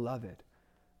aren't beloved,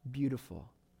 beautiful,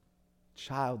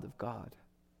 child of God,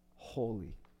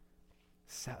 holy,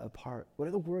 set apart? What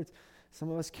are the words? Some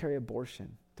of us carry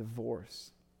abortion,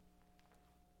 divorce,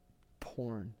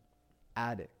 porn,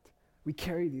 addict. We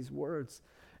carry these words.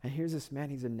 And here's this man,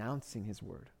 he's announcing his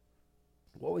word.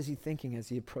 What was he thinking as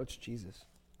he approached Jesus?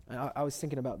 I was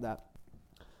thinking about that.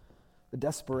 The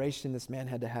desperation this man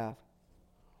had to have.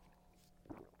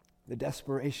 The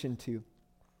desperation to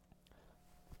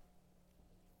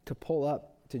pull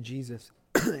up to Jesus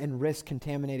and risk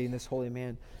contaminating this holy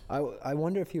man. I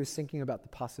wonder if he was thinking about the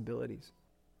possibilities.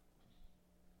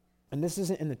 And this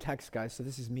isn't in the text, guys, so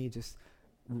this is me just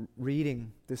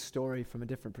reading this story from a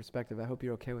different perspective. I hope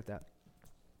you're okay with that.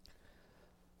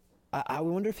 I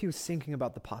wonder if he was thinking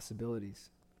about the possibilities.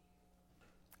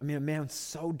 I mean, a man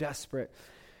so desperate.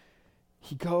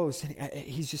 He goes and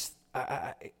he's just,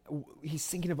 he's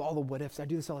thinking of all the what ifs. I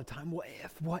do this all the time. What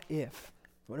if? What if?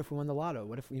 What if we won the lotto?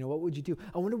 What if, what would you do?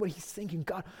 I wonder what he's thinking.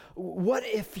 God, what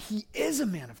if he is a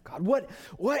man of God? What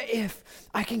if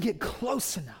I can get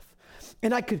close enough?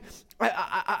 And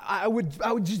I would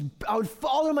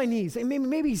fall on my knees. And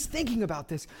maybe he's thinking about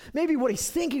this. Maybe what he's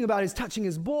thinking about is touching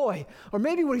his boy. Or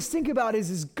maybe what he's thinking about is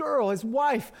his girl, his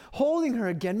wife, holding her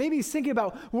again. Maybe he's thinking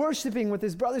about worshiping with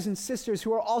his brothers and sisters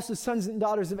who are also sons and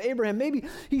daughters of Abraham. Maybe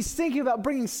he's thinking about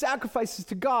bringing sacrifices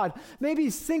to God. Maybe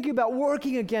he's thinking about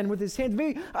working again with his hands.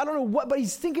 Maybe, I don't know what, but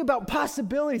he's thinking about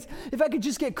possibilities. If I could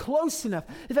just get close enough.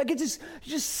 If I could just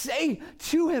say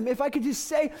to him. If I could just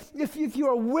say, if you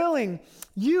are willing,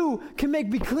 you can make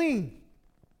me clean.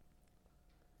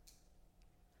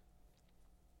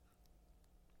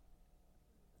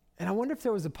 And I wonder if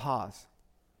there was a pause.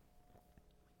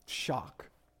 Shock.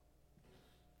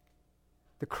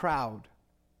 The crowd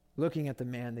looking at the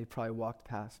man they probably walked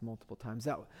past multiple times.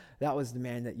 That was the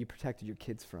man that you protected your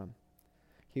kids from.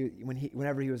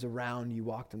 Whenever he was around, you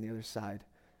walked on the other side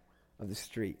of the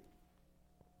street.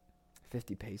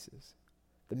 50 paces.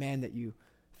 The man that you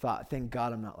thought, thank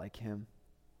God I'm not like him.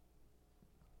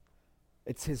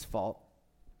 It's his fault.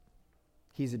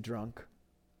 He's a drunk.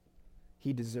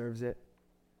 He deserves it.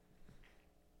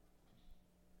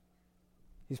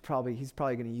 He's probably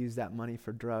going to use that money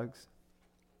for drugs.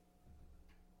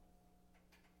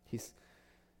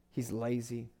 He's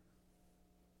lazy.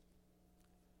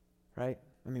 Right?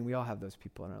 I mean, we all have those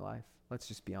people in our life. Let's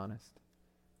just be honest.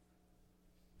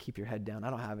 Keep your head down.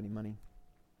 I don't have any money.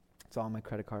 It's all on my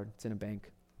credit card. It's in a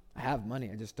bank. I have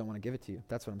money. I just don't want to give it to you.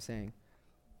 That's what I'm saying.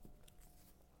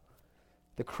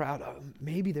 The crowd,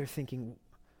 maybe they're thinking,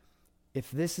 if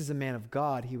this is a man of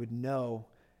God, he would know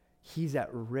he's at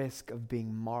risk of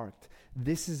being marked.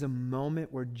 This is a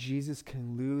moment where Jesus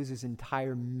can lose his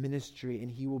entire ministry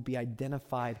and he will be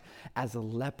identified as a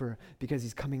leper because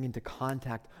he's coming into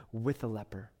contact with a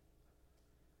leper.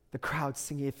 the crowd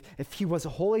singing. If he was a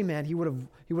holy man, he would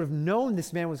have known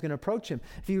this man was going to approach him.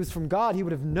 If he was from God, he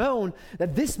would have known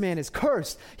that this man is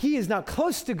cursed. He is not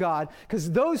close to God,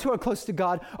 because those who are close to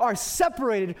God are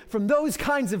separated from those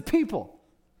kinds of people.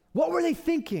 What were they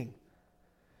thinking?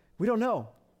 We don't know.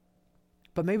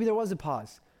 But maybe there was a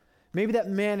pause. Maybe that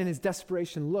man in his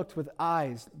desperation looked with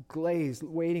eyes glazed,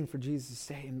 waiting for Jesus to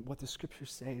say, and what the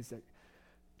scriptures say is that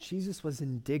Jesus was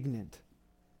indignant.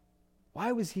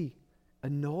 Why was he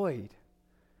annoyed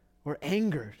or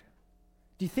angered?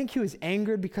 Do you think he was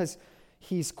angered because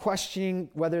he's questioning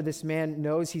whether this man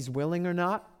knows he's willing or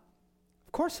not?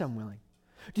 Of course I'm willing.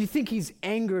 Do you think he's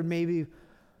angered maybe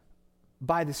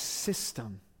by the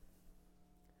system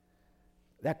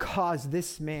that caused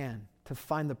this man to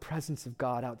find the presence of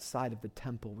God outside of the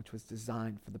temple, which was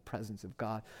designed for the presence of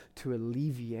God, to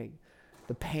alleviate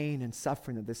the pain and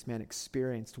suffering that this man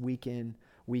experienced week in,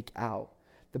 week out?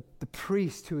 The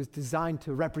priest who is designed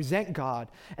to represent God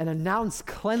and announce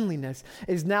cleanliness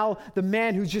is now the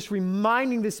man who's just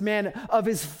reminding this man of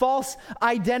his false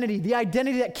identity, the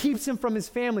identity that keeps him from his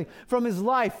family, from his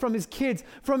life, from his kids,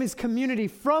 from his community,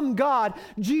 from God.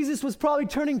 Jesus was probably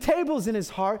turning tables in his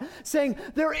heart, saying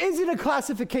there isn't a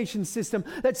classification system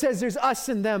that says there's us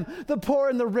and them, the poor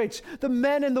and the rich, the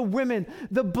men and the women,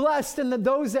 the blessed and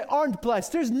those that aren't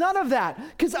blessed. There's none of that,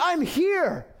 because I'm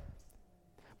here.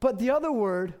 But the other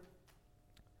word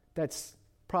that's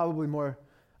probably more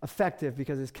effective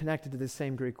because it's connected to the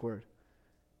same Greek word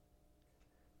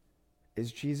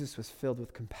is Jesus was filled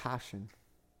with compassion.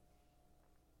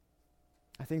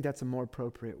 I think that's a more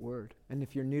appropriate word. And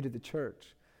if you're new to the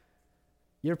church,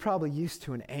 you're probably used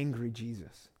to an angry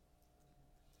Jesus.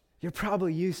 You're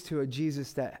probably used to a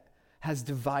Jesus that has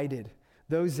divided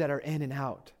those that are in and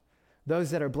out, those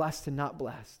that are blessed and not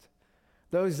blessed,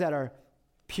 those that are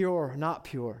pure, not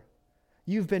pure.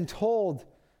 You've been told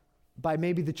by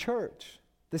maybe the church,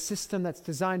 the system that's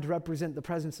designed to represent the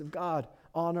presence of God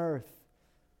on earth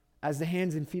as the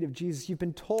hands and feet of Jesus. You've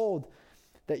been told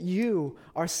that you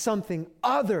are something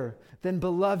other than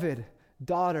beloved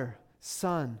daughter,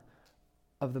 son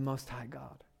of the Most High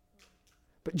God.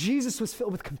 But Jesus was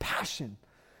filled with compassion,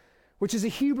 which is a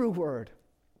Hebrew word.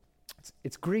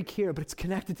 It's Greek here, but it's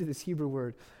connected to this Hebrew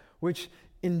word, which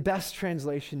in best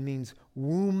translation means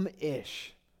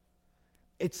womb-ish.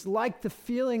 It's like the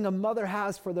feeling a mother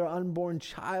has for their unborn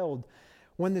child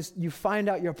when you find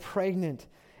out you're pregnant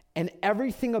and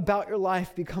everything about your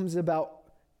life becomes about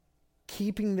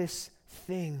keeping this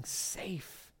thing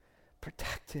safe,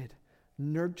 protected,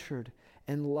 nurtured,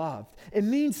 and loved. It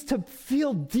means to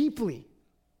feel deeply,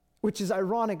 which is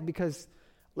ironic because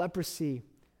leprosy,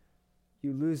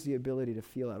 you lose the ability to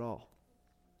feel at all.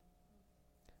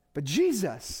 But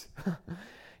Jesus,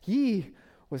 he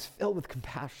was filled with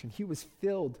compassion. He was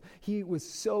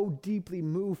so deeply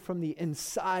moved from the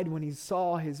inside when he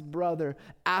saw his brother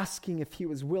asking if he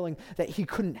was willing that he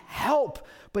couldn't help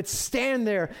but stand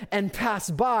there and pass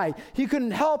by. He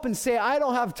couldn't help and say, I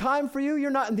don't have time for you.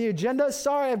 You're not in the agenda.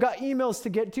 Sorry, I've got emails to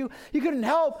get to. He couldn't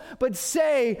help but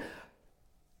say,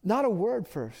 not a word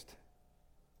first.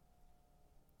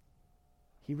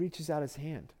 He reaches out his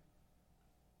hand.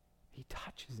 He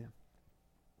touches him.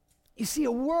 You see,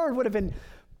 a word would have been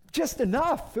just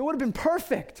enough. It would have been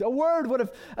perfect. A word would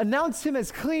have announced him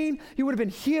as clean. He would have been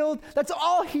healed. That's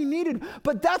all he needed.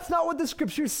 But that's not what the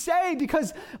scriptures say,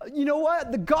 because you know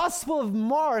what? The Gospel of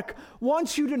Mark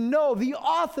wants you to know, the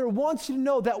author wants you to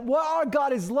know that what our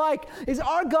God is like is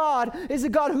our God is a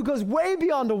God who goes way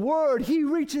beyond a word. He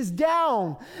reaches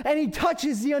down and he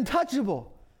touches the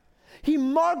untouchable. He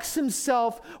marks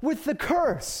himself with the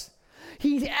curse.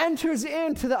 He enters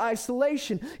into the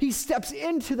isolation. He steps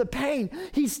into the pain.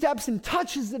 He steps and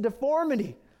touches the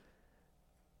deformity.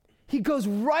 He goes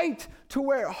right to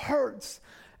where it hurts.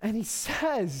 And he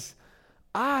says,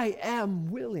 I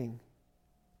am willing.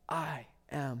 I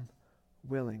am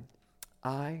willing.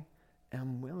 I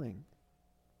am willing.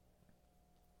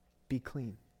 Be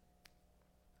clean.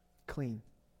 Clean.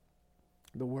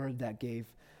 The word that gave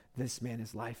this man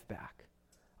his life back.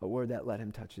 A word that let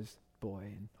him touch his boy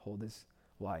and hold his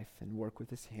wife and work with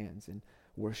his hands and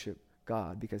worship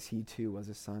God because he too was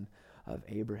a son of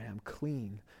Abraham.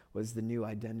 Clean was the new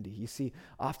identity. You see,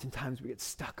 oftentimes we get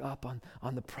stuck up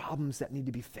on the problems that need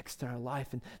to be fixed in our life.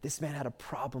 And this man had a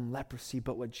problem, leprosy,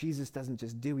 but what Jesus doesn't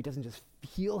just do, he doesn't just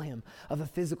heal him of a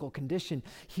physical condition.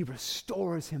 He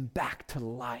restores him back to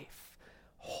life.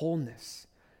 Wholeness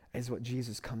is what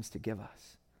Jesus comes to give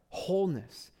us.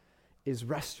 Wholeness is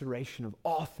restoration of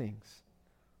all things.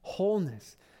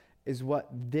 Wholeness is what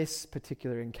this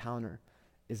particular encounter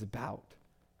is about.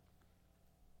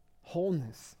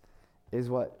 Wholeness is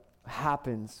what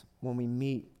happens when we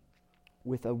meet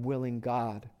with a willing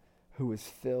God who is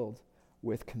filled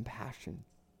with compassion.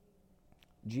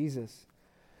 Jesus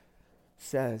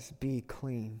says, be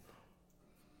clean,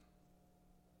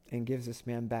 and gives this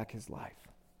man back his life.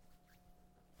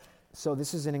 So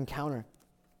this is an encounter.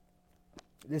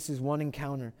 This is one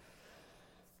encounter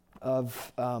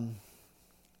of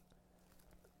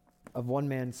one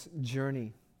man's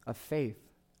journey of faith.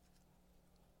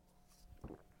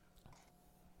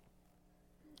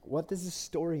 What does this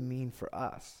story mean for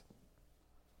us?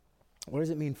 What does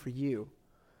it mean for you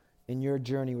in your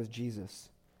journey with Jesus,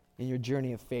 in your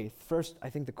journey of faith? First, I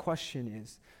think the question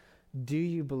is, do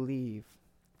you believe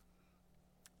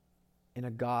in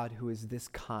a God who is this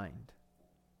kind?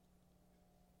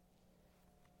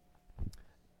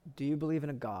 Do you believe in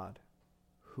a God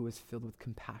who is filled with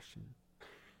compassion,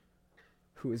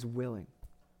 who is willing,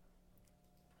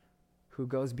 who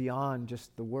goes beyond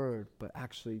just the word, but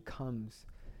actually comes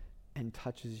and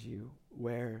touches you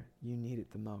where you need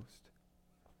it the most?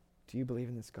 Do you believe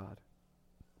in this God?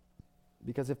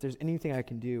 Because if there's anything I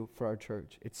can do for our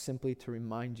church, it's simply to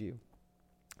remind you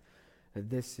that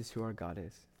this is who our God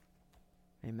is.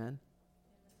 Amen?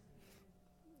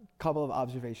 Couple of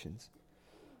observations.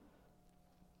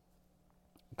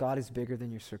 God is bigger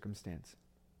than your circumstance.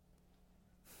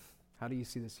 How do you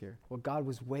see this here? Well, God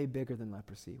was way bigger than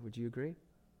leprosy. Would you agree?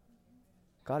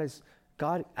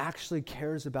 God actually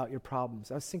cares about your problems.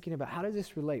 I was thinking about, how does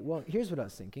this relate? Well, here's what I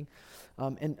was thinking.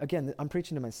 And again, I'm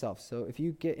preaching to myself, so if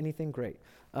you get anything, great.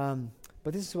 But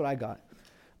this is what I got.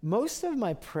 Most of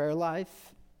my prayer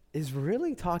life is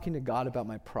really talking to God about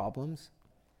my problems.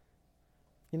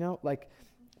 You know, like,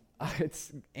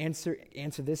 it's answer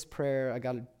this prayer.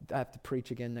 I have to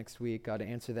preach again next week. Got to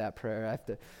answer that prayer. I have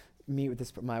to meet with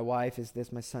this. My wife is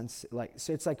this. My son's like.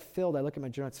 So it's like filled. I look at my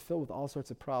journal. It's filled with all sorts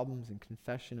of problems and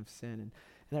confession of sin.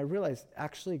 And I realized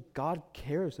actually God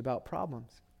cares about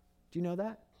problems. Do you know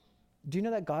that? Do you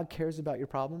know that God cares about your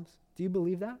problems? Do you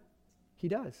believe that? He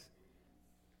does.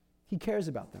 He cares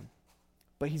about them,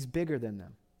 but He's bigger than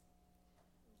them.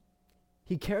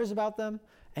 He cares about them,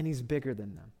 and He's bigger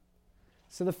than them.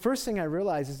 So the first thing I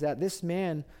realize is that this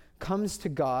man comes to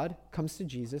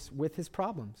Jesus with his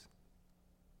problems.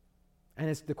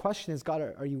 And the question is, God,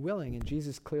 are you willing? And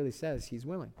Jesus clearly says He's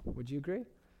willing. Would you agree?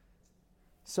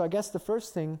 So I guess the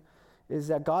first thing is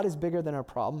that God is bigger than our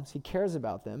problems. He cares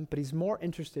about them, but He's more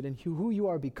interested in who you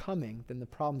are becoming than the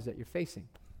problems that you're facing.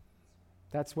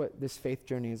 That's what this faith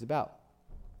journey is about.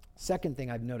 Second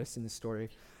thing I've noticed in this story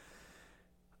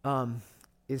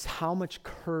is how much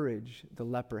courage the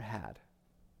leper had.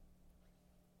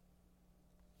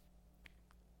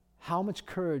 How much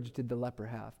courage did the leper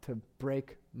have to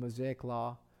break Mosaic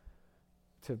law,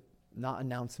 to not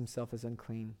announce himself as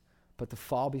unclean, but to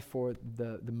fall before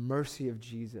the mercy of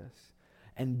Jesus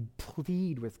and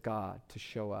plead with God to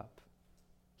show up?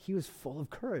 He was full of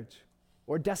courage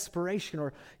or desperation,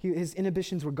 or his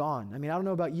inhibitions were gone. I mean, I don't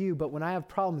know about you, but when I have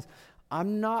problems,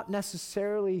 I'm not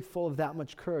necessarily full of that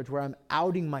much courage where I'm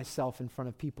outing myself in front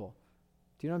of people.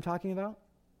 Do you know what I'm talking about?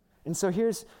 And so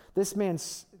here's this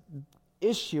man's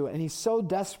issue, and he's so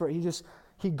desperate,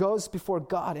 he goes before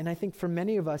God. And I think for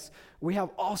many of us, we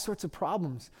have all sorts of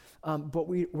problems, but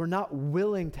we're not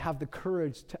willing to have the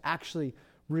courage to actually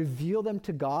reveal them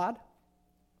to God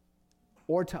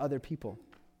or to other people.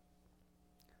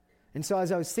 And so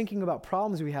as I was thinking about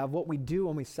problems we have, what we do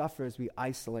when we suffer is we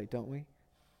isolate, don't we?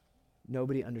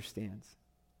 Nobody understands.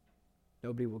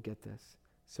 Nobody will get this.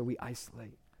 So we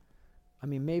isolate. I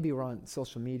mean, maybe we're on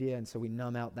social media, and so we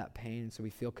numb out that pain, so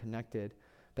we feel connected.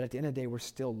 But at the end of the day, we're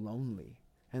still lonely.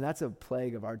 And that's a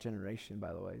plague of our generation,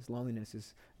 by the way. Loneliness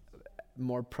is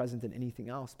more present than anything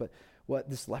else. But what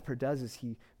this leper does is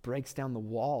he breaks down the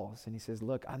walls, and he says,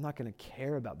 look, I'm not going to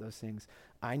care about those things.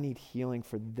 I need healing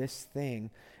for this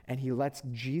thing. And he lets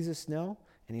Jesus know,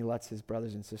 and he lets his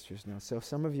brothers and sisters know. So if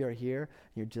some of you are here,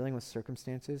 and you're dealing with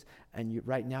circumstances, and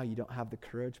right now you don't have the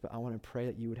courage, but I want to pray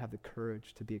that you would have the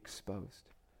courage to be exposed.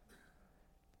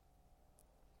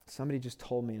 Somebody just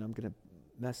told me, and I'm going to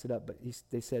mess it up, but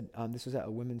they said, this was at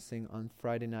a women's thing on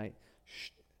Friday night.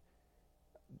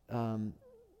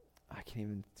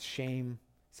 Shame,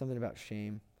 something about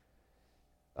shame.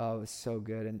 Oh, it was so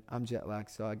good, and I'm jet lagged,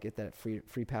 so I get that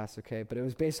free pass, okay? But it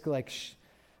was basically like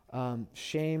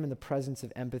shame in the presence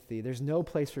of empathy. There's no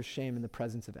place for shame in the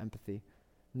presence of empathy.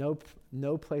 No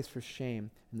place for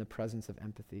shame in the presence of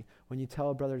empathy. When you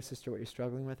tell a brother or sister what you're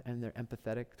struggling with and they're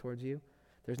empathetic towards you,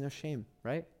 there's no shame,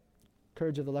 right?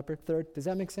 Courage of the leper. Third, does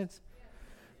that make sense?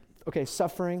 Okay,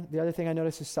 suffering. The other thing I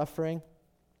notice is suffering,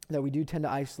 that we do tend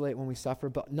to isolate when we suffer,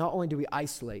 but not only do we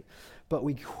isolate, but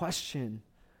we question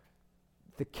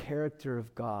the character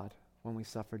of God when we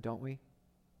suffer, don't we?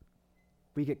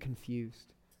 we get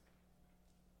confused.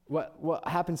 What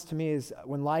happens to me is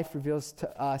when life reveals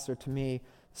to us or to me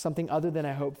something other than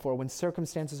I hope for, when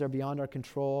circumstances are beyond our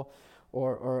control,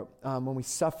 or when we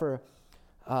suffer,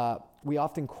 we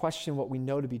often question what we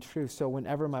know to be true. So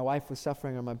whenever my wife was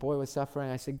suffering or my boy was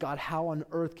suffering, I said, God, how on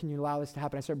earth can you allow this to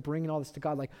happen? I started bringing all this to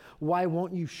God, like, why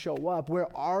won't you show up? Where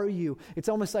are you? It's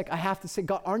almost like I have to say,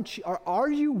 God, are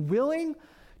you willing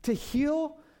to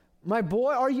heal my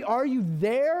boy? Are you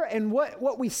there? And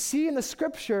what we see in the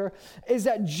scripture is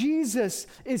that Jesus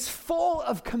is full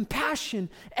of compassion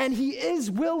and he is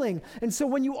willing. And so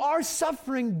when you are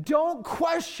suffering, don't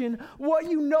question what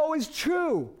you know is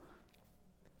true.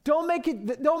 Don't make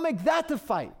that the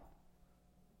fight.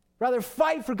 Rather,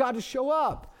 fight for God to show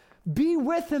up. Be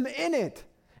with him in it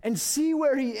and see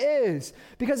where he is.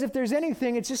 Because if there's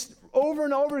anything, it's just over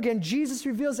and over again, Jesus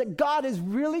reveals that God is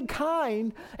really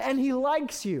kind and he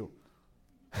likes you.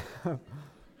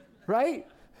 Right?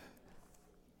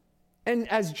 And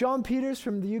as John Peters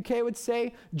from the UK would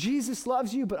say, Jesus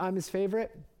loves you, but I'm his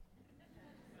favorite.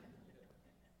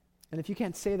 And if you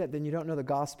can't say that, then you don't know the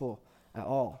gospel at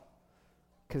all.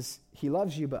 Because he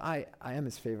loves you, but I am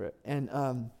his favorite.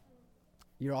 And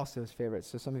you're also his favorite.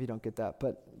 So some of you don't get that,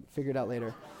 but figure it out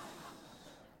later.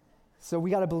 So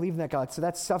we got to believe in that God. So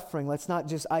that's suffering. Let's not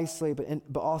just isolate,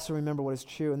 but also remember what is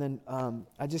true. And then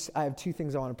I have two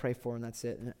things I want to pray for, and that's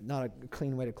it. Not a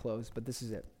clean way to close, but this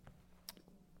is it.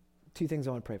 Two things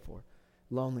I want to pray for.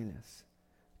 Loneliness.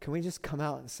 Can we just come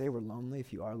out and say we're lonely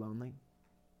if you are lonely?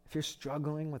 If you're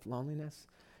struggling with loneliness,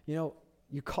 you're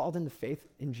called into faith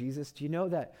in Jesus. Do you know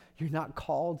that you're not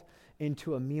called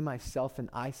into a me, myself, and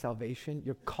I salvation?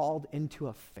 You're called into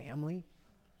a family.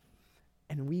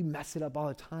 And we mess it up all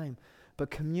the time.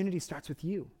 But community starts with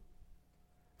you.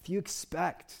 If you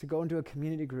expect to go into a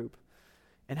community group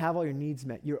and have all your needs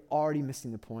met, you're already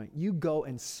missing the point. You go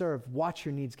and serve, watch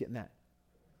your needs get met.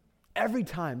 Every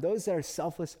time, those that are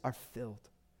selfless are filled.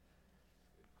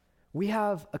 We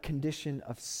have a condition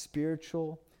of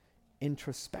spiritual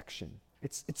introspection.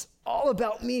 It's all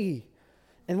about me.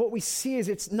 And what we see is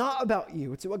it's not about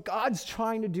you. It's what God's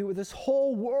trying to do with this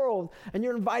whole world, and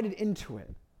you're invited into it.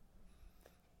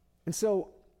 And so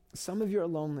some of you are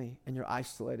lonely and you're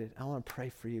isolated. I want to pray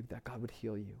for you that God would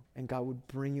heal you and God would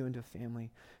bring you into a family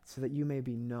so that you may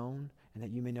be known and that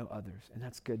you may know others. And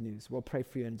that's good news. We'll pray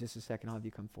for you in just a second. I'll have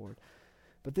you come forward.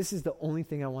 But this is the only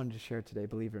thing I wanted to share today,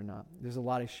 believe it or not. There's a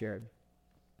lot I shared.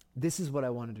 This is what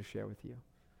I wanted to share with you.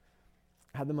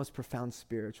 I had the most profound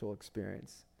spiritual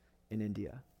experience in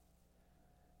India.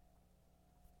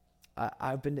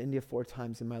 I've been to India 4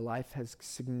 times, and my life has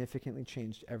significantly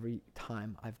changed every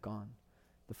time I've gone.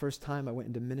 The first time I went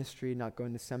into ministry, not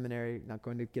going to seminary, not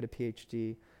going to get a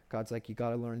PhD. God's like, you got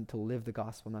to learn to live the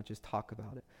gospel, not just talk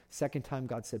about it. Second time,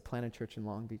 God said, plant a church in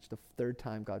Long Beach. The third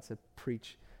time, God said,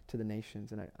 preach to the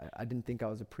nations. And I didn't think I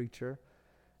was a preacher,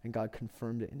 and God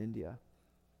confirmed it in India.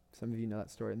 Some of you know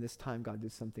that story. And this time, God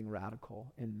did something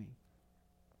radical in me.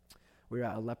 We were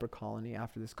at a leper colony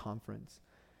after this conference.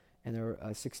 And there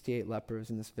were 68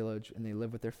 lepers in this village, and they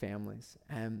lived with their families.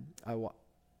 And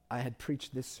I had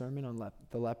preached this sermon on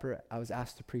the leper. I was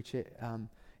asked to preach it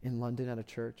in London at a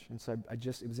church. And so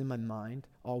it was in my mind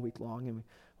all week long. And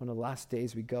one of the last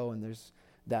days we go, and there's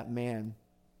that man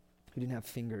who didn't have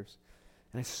fingers.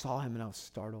 And I saw him, and I was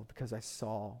startled because I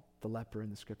saw the leper in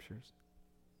the scriptures.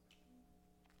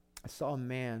 I saw a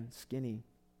man, skinny,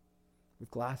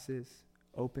 with glasses,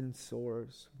 open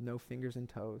sores, no fingers and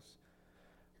toes,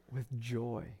 with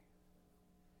joy,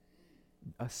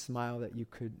 a smile that you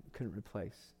couldn't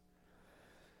replace.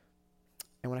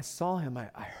 And when I saw him, I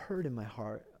heard in my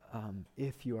heart,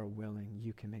 if you are willing,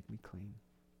 you can make me clean.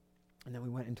 And then we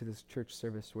went into this church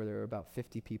service where there were about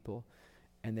 50 people,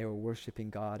 and they were worshiping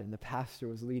God, and the pastor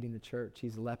was leading the church.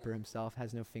 He's a leper himself,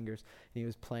 has no fingers, and he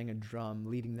was playing a drum,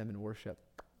 leading them in worship.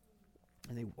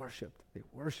 And they worshiped.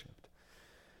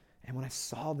 And when I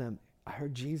saw them, I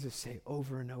heard Jesus say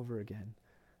over and over again,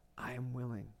 I am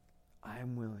willing, I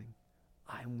am willing,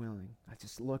 I am willing. I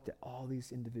just looked at all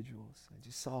these individuals. I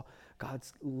just saw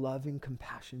God's loving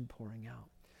compassion pouring out.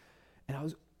 And I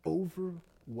was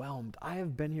overwhelmed. I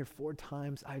have been here 4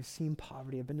 times. I've seen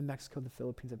poverty. I've been to Mexico, the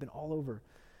Philippines. I've been all over.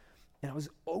 And I was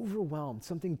overwhelmed.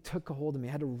 Something took a hold of me.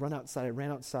 I had to run outside. I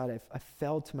ran outside. I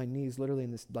fell to my knees literally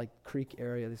in this creek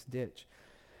area, this ditch.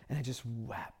 And I just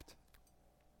wept.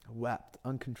 I wept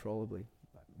uncontrollably.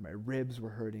 My ribs were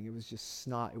hurting. It was just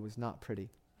snot. It was not pretty.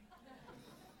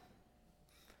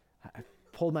 I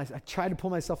tried to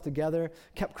pull myself together,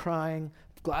 kept crying,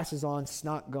 glasses on,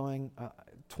 snot going,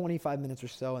 25 minutes or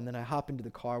so, and then I hop into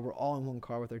the car. We're all in one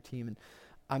car with our team, and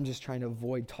I'm just trying to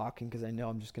avoid talking because I know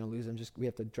I'm just going to lose. We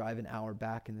have to drive an hour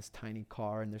back in this tiny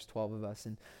car, and there's 12 of us.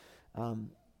 And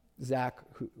Zach,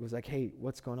 who was like, hey,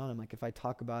 what's going on? I'm like, if I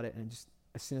talk about it, and just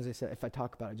as soon as I said, if I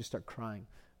talk about it, I just start crying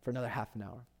for another half an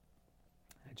hour.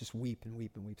 I just weep and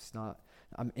weep and weep, snot.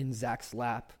 I'm in Zach's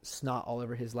lap, snot all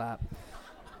over his lap.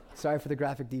 Sorry for the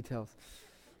graphic details.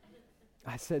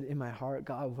 I said in my heart,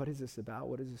 God, what is this about?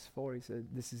 What is this for? He said,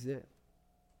 this is it.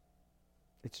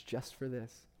 It's just for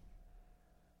this.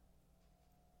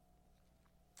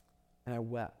 And I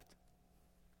wept.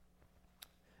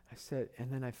 I said,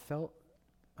 and then I felt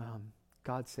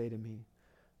God say to me,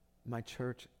 my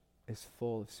church is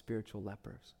full of spiritual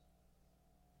lepers.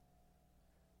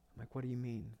 I'm like, what do you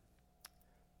mean?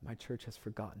 My church has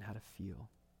forgotten how to feel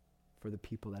for the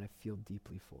people that I feel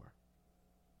deeply for.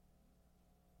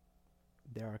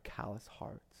 There are callous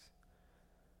hearts.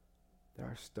 There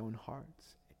are stone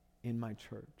hearts in my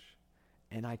church.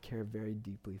 And I care very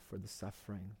deeply for the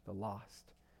suffering, the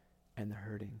lost, and the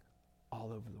hurting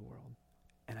all over the world.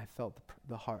 And I felt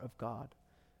the heart of God.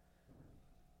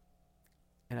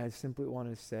 And I simply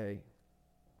wanted to say,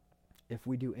 if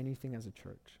we do anything as a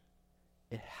church,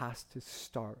 it has to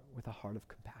start with a heart of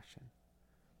compassion.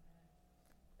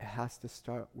 It has to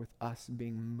start with us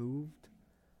being moved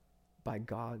by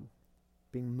God,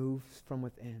 being moved from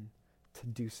within to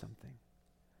do something.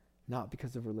 Not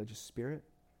because of religious spirit,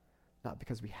 not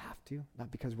because we have to,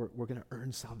 not because we're going to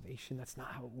earn salvation. That's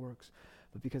not how it works.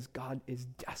 But because God is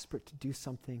desperate to do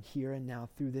something here and now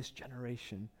through this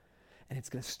generation. And it's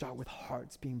going to start with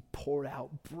hearts being poured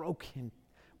out, broken,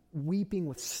 weeping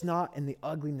with snot and the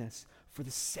ugliness for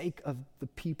the sake of the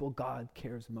people God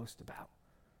cares most about.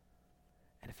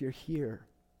 And if you're here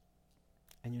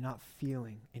and you're not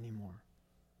feeling anymore,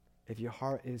 if your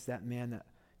heart is that man that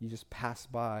you just pass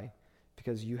by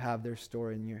because you have their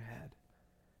story in your head,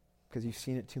 because you've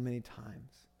seen it too many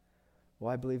times,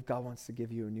 well, I believe God wants to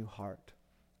give you a new heart.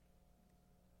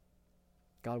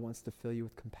 God wants to fill you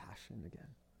with compassion again.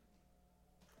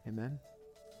 Amen.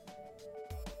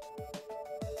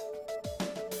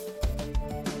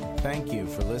 Thank you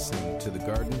for listening to the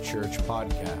Garden Church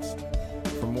podcast.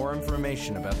 For more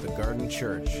information about the Garden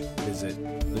Church, visit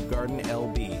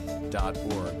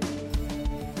thegardenlb.org.